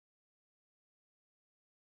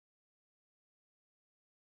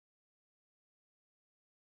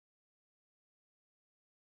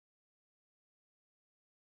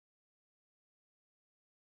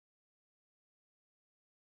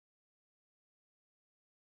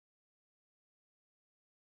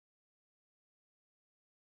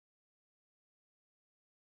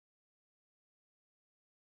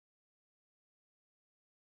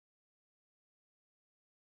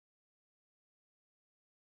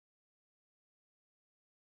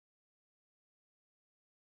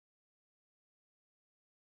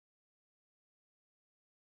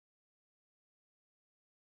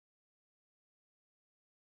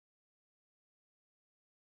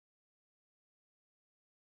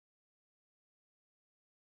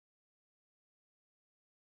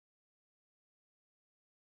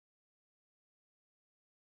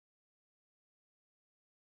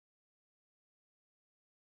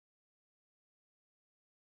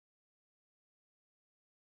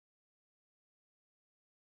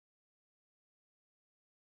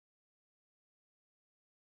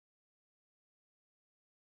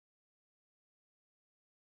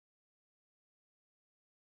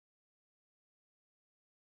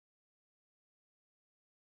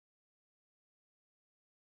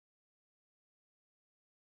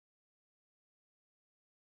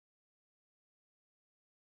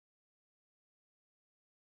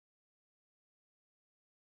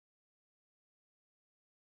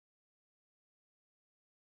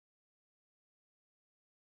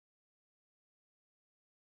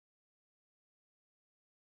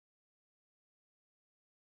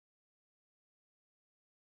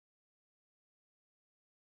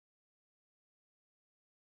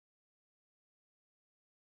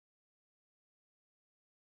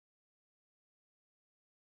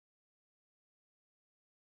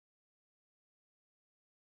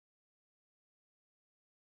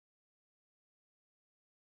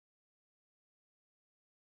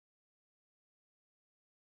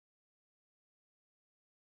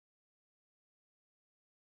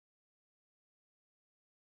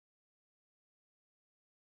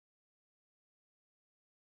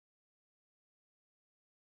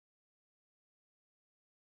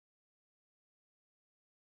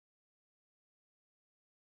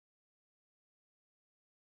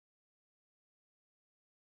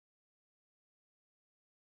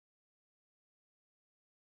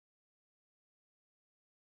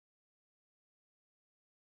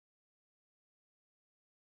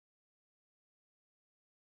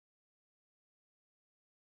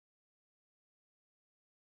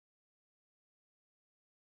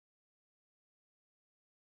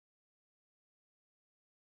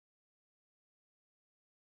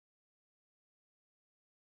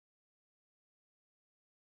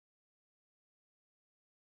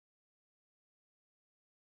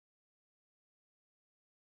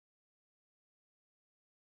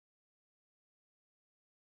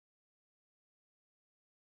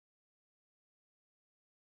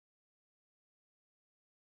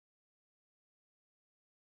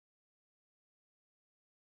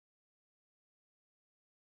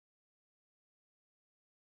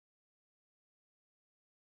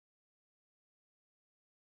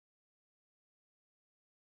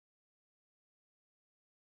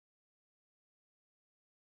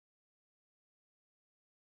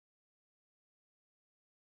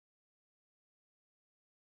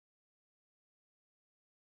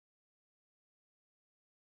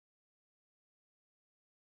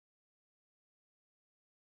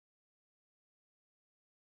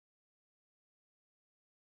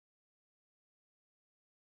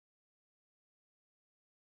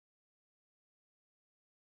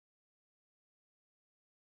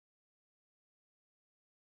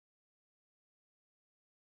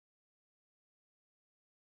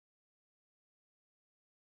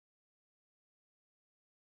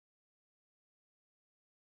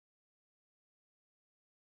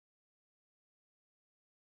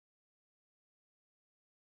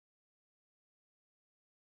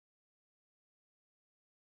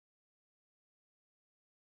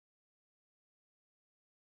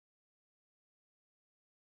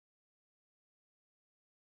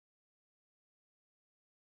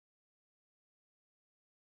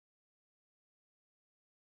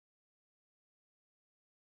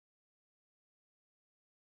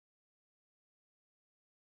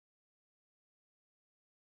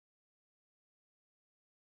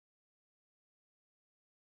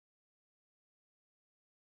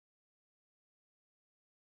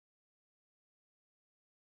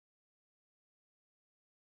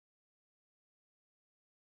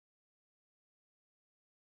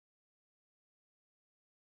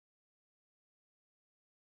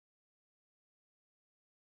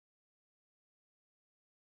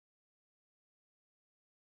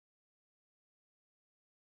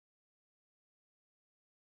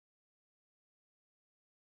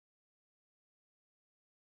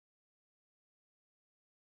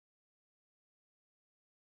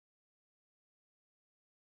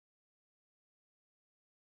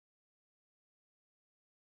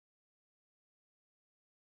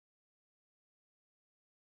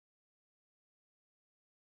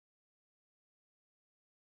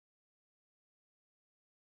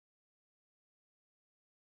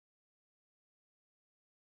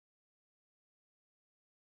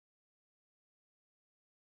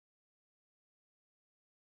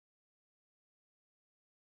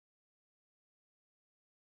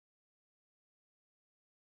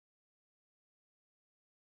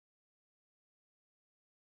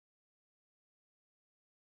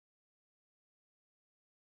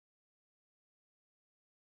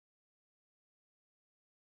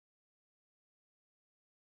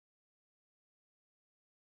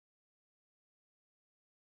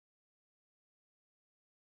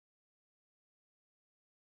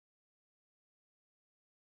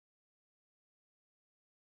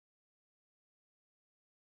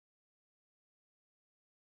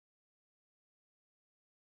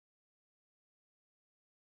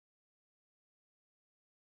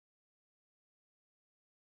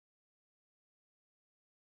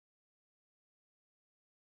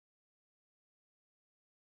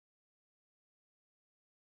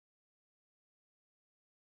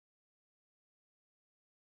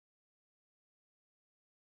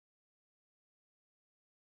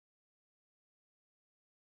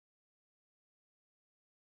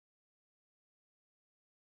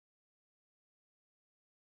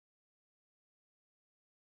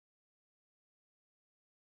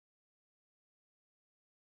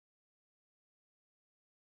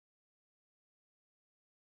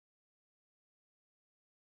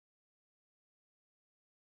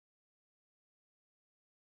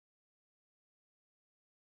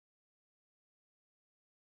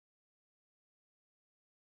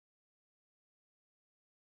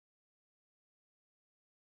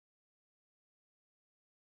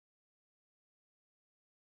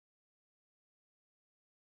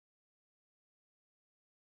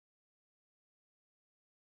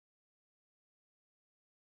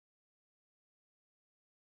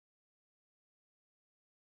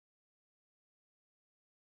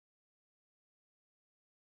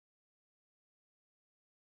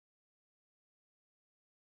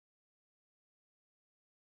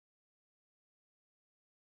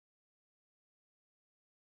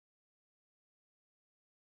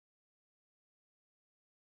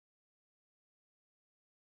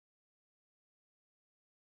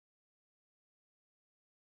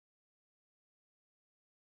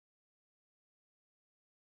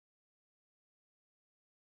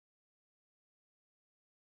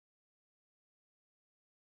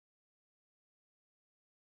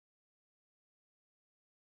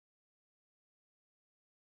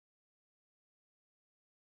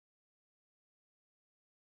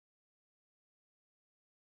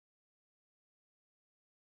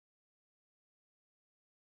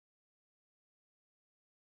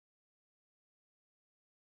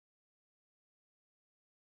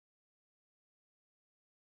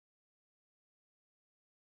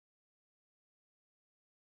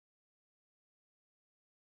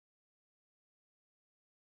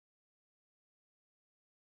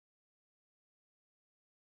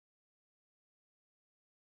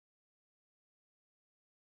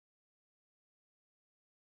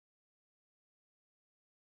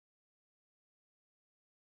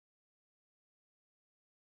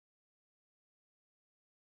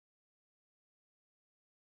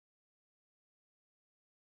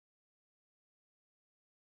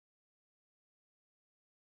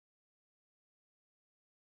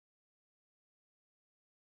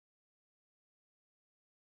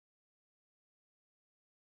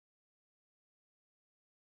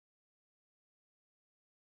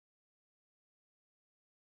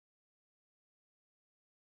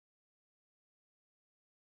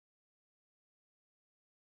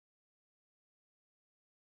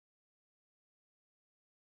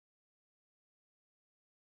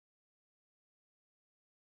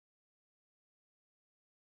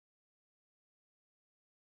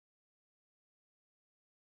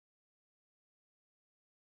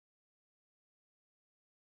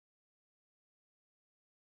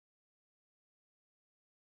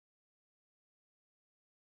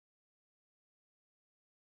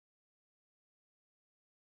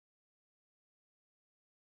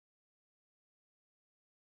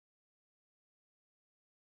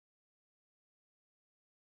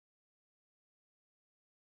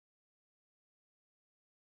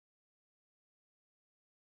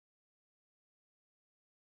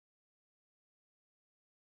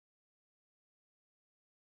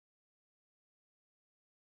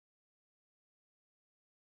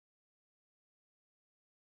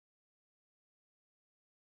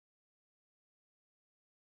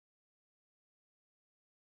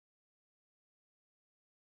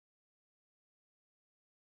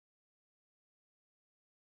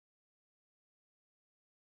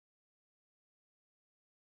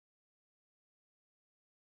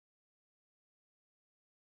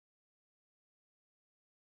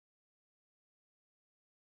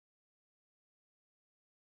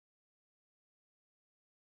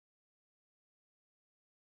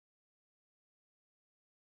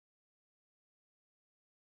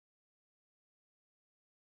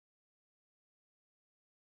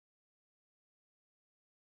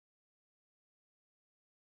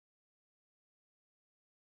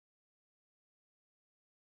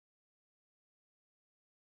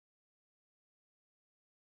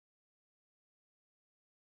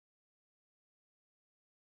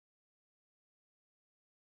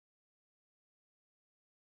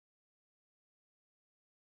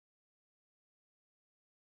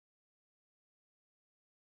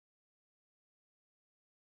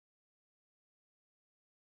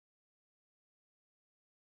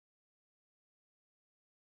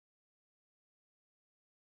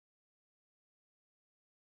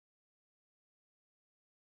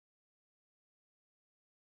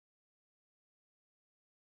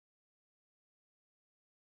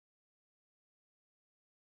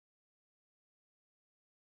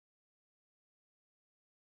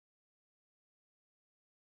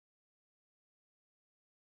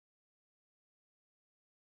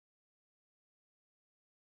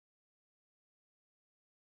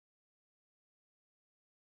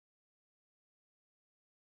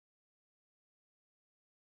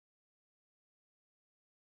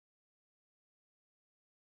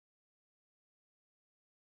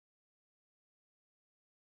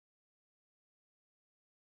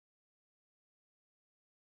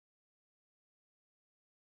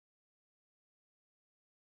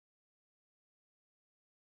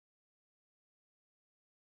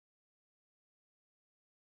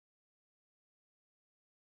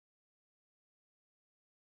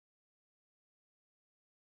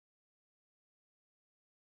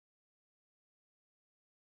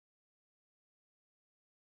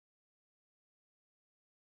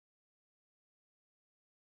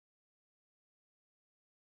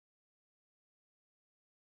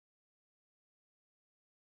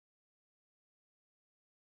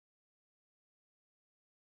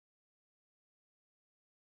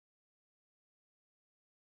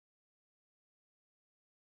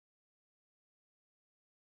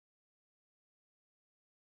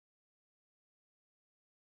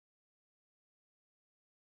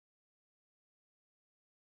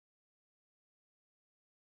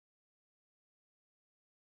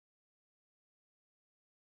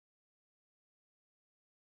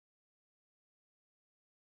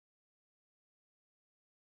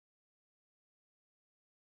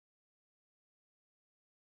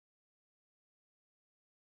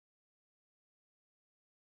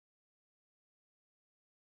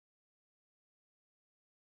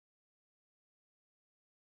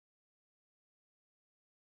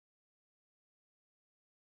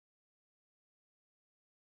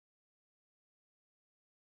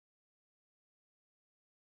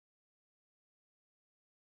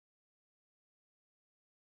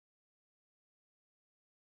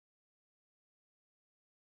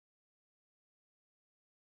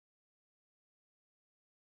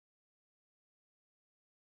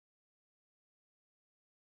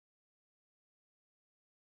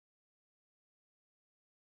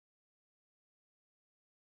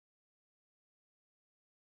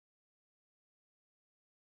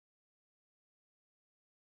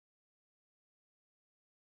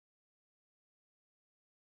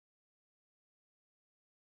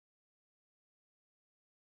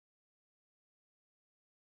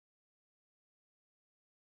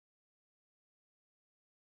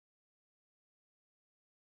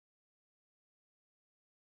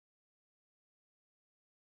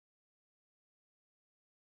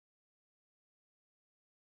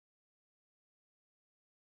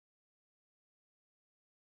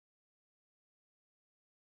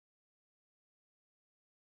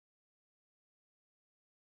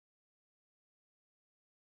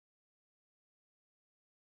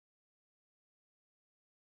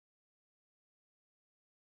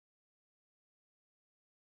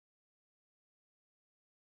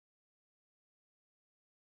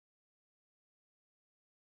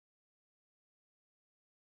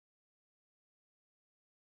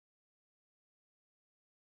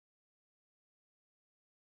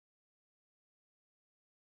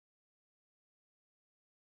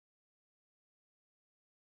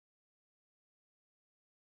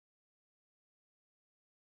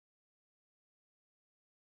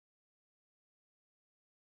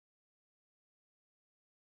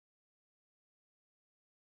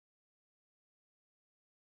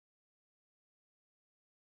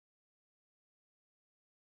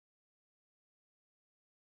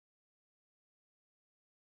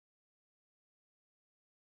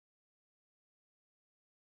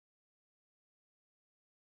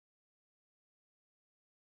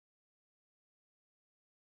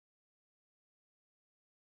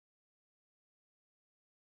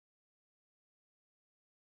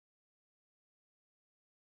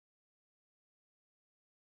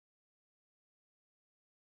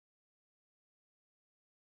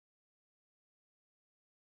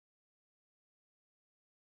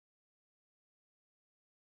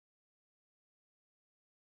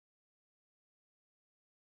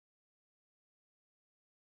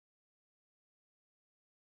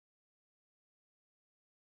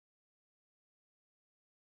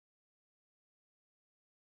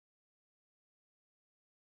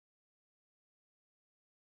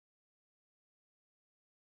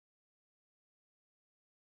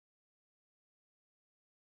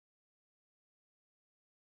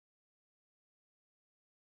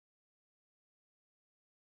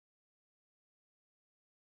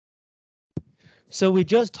 So we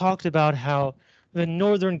just talked about how the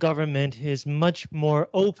Northern government is much more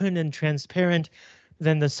open and transparent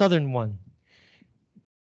than the Southern one.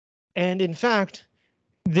 And in fact,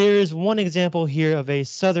 there is one example here of a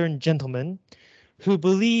Southern gentleman who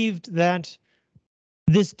believed that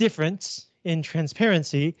this difference in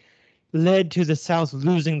transparency led to the South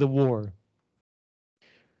losing the war.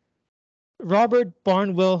 Robert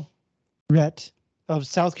Barnwell Rhett of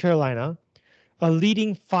South Carolina, a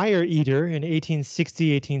leading fire eater in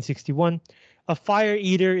 1860, 1861. A fire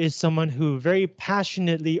eater is someone who very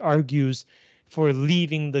passionately argues for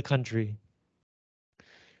leaving the country.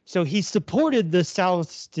 So he supported the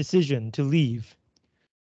South's decision to leave,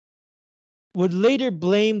 would later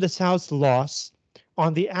blame the South's loss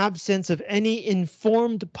on the absence of any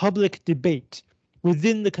informed public debate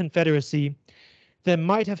within the Confederacy that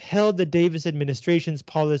might have held the Davis administration's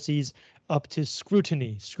policies up to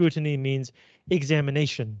scrutiny. Scrutiny means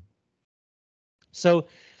examination. So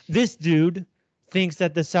this dude thinks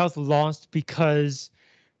that the South lost because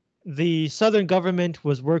the Southern government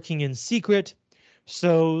was working in secret,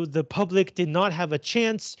 so the public did not have a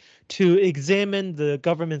chance to examine the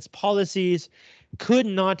government's policies, could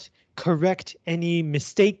not correct any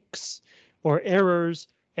mistakes or errors,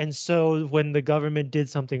 and so when the government did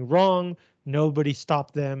something wrong, nobody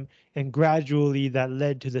stopped them, and gradually that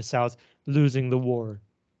led to the South losing the war.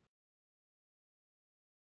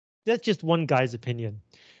 That's just one guy's opinion.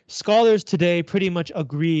 Scholars today pretty much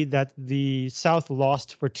agree that the South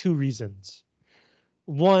lost for two reasons.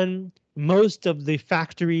 One, most of the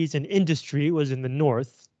factories and industry was in the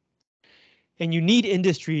North. And you need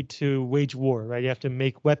industry to wage war, right? You have to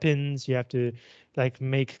make weapons, you have to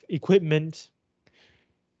make equipment.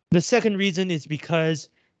 The second reason is because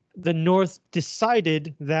the North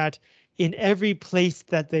decided that in every place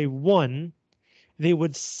that they won, they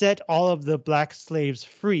would set all of the black slaves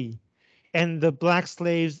free. And the black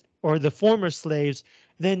slaves or the former slaves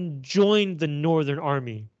then joined the Northern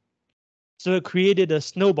Army. So it created a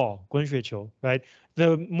snowball, 滚雪球, right?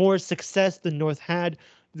 The more success the North had,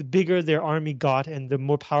 the bigger their army got and the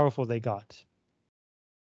more powerful they got.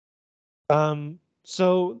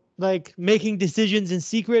 So like making decisions in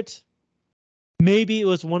secret, maybe it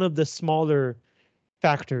was one of the smaller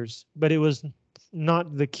factors, but it was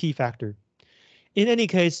not the key factor. In any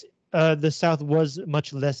case, the South was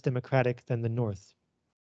much less democratic than the North.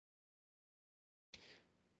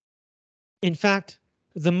 In fact,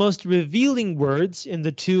 the most revealing words in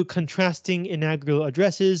the two contrasting inaugural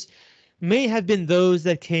addresses may have been those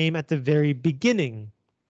that came at the very beginning.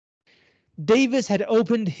 Davis had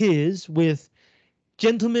opened his with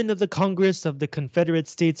 "Gentlemen of the Congress of the Confederate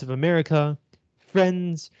States of America,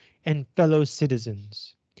 friends and fellow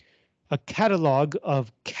citizens," a catalog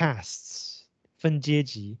of castes, 分阶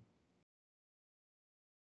级.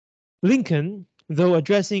 Lincoln, though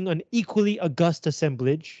addressing an equally august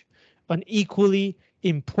assemblage, an equally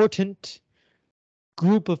important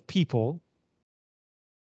group of people,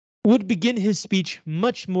 would begin his speech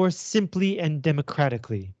much more simply and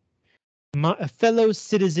democratically. My fellow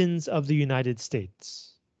citizens of the United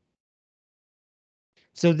States.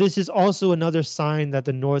 So this is also another sign that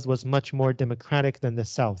the North was much more democratic than the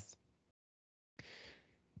South.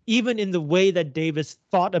 Even in the way that Davis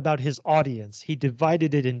thought about his audience, he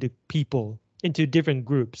divided it into people, into different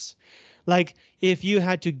groups. Like if you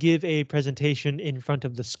had to give a presentation in front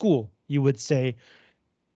of the school, you would say,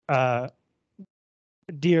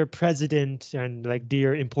 dear president and like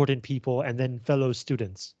dear important people and then fellow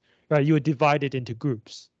students, right? You would divide it into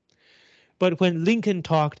groups. But when Lincoln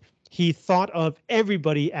talked, he thought of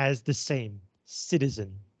everybody as the same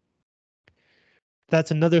citizen.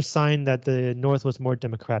 That's another sign that the North was more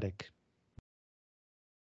democratic.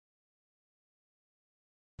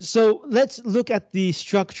 So let's look at the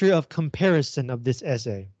structure of comparison of this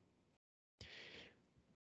essay.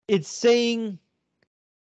 It's saying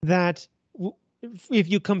that if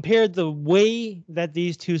you compare the way that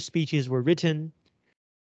these two speeches were written,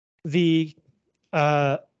 the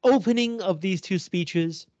opening of these two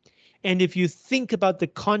speeches, and if you think about the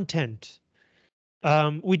content,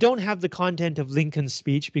 we don't have the content of Lincoln's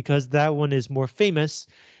speech because that one is more famous.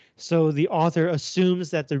 So the author assumes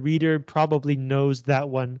that the reader probably knows that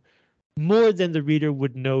one more than the reader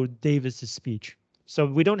would know Davis's speech. So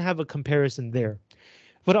we don't have a comparison there.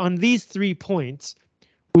 But on these 3 points,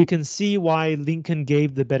 we can see why Lincoln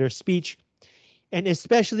gave the better speech, and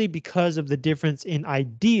especially because of the difference in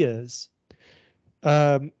ideas.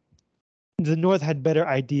 The North had better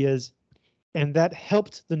ideas, and that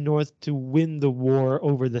helped the North to win the war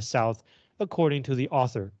over the South, according to the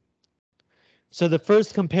author. So the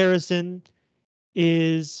first comparison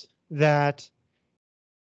is that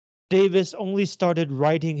Davis only started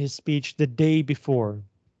writing his speech the day before,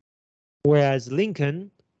 whereas Lincoln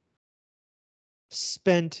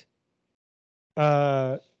spent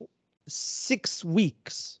uh, 6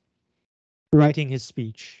 weeks writing his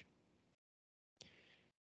speech.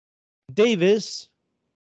 Davis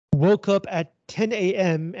woke up at 10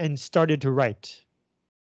 a.m. and started to write,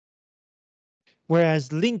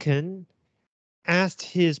 whereas Lincoln asked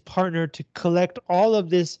his partner to collect all of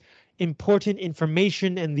this important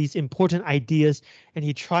information and these important ideas, and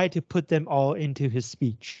he tried to put them all into his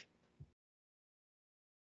speech.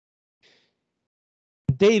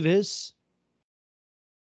 Davis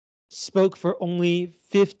spoke for only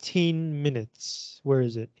 15 minutes. Where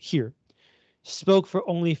is it? Here. Spoke for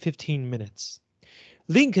only 15 minutes.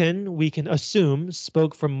 Lincoln, we can assume,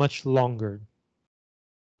 spoke for much longer.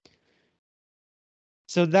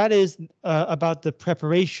 So that is about the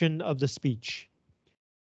preparation of the speech.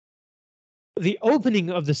 The opening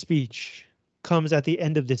of the speech comes at the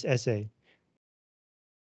end of this essay.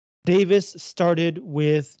 Davis started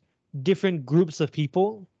with different groups of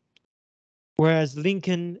people, whereas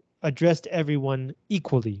Lincoln addressed everyone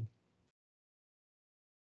equally.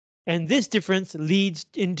 And this difference leads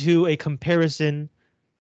into a comparison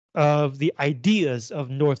of the ideas of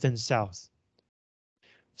North and South.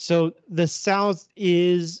 So the South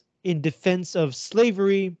is in defense of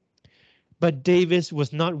slavery, but Davis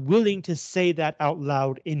was not willing to say that out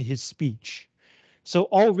loud in his speech. So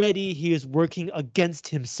already he is working against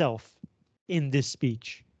himself in this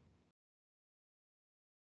speech.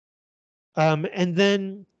 And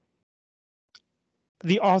then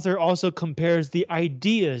the author also compares the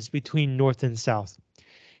ideas between North and South.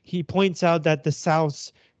 He points out that the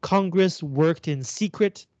South's Congress worked in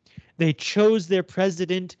secret. They chose their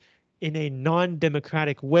president in a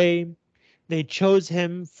non-democratic way. They chose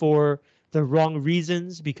him for the wrong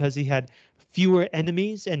reasons because he had fewer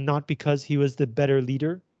enemies and not because he was the better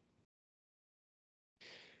leader.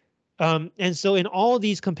 And so in all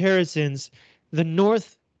these comparisons, the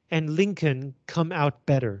North and Lincoln come out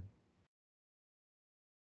better.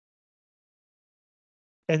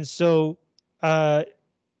 And so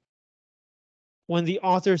when the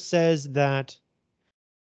author says that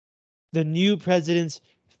the new president's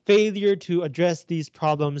failure to address these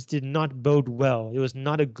problems did not bode well, it was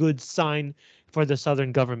not a good sign for the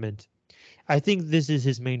Southern government, I think this is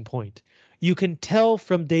his main point. You can tell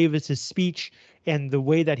from Davis's speech and the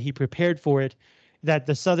way that he prepared for it that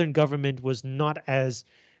the Southern government was not as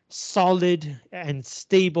solid and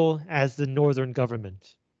stable as the Northern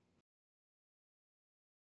government.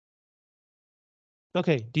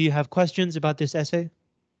 Okay, do you have questions about this essay?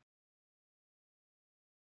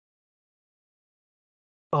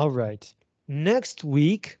 All right. Next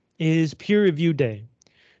week is peer review day.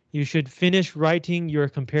 You should finish writing your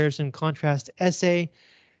comparison contrast essay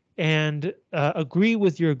and agree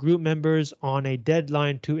with your group members on a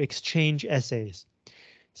deadline to exchange essays.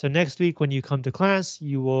 So next week when you come to class,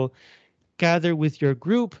 you will gather with your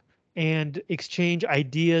group and exchange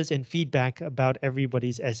ideas and feedback about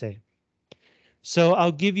everybody's essay. So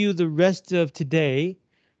I'll give you the rest of today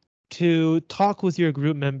to talk with your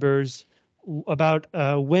group members about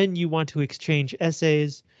when you want to exchange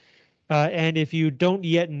essays. And if you don't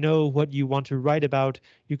yet know what you want to write about,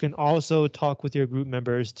 you can also talk with your group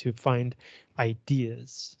members to find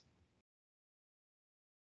ideas.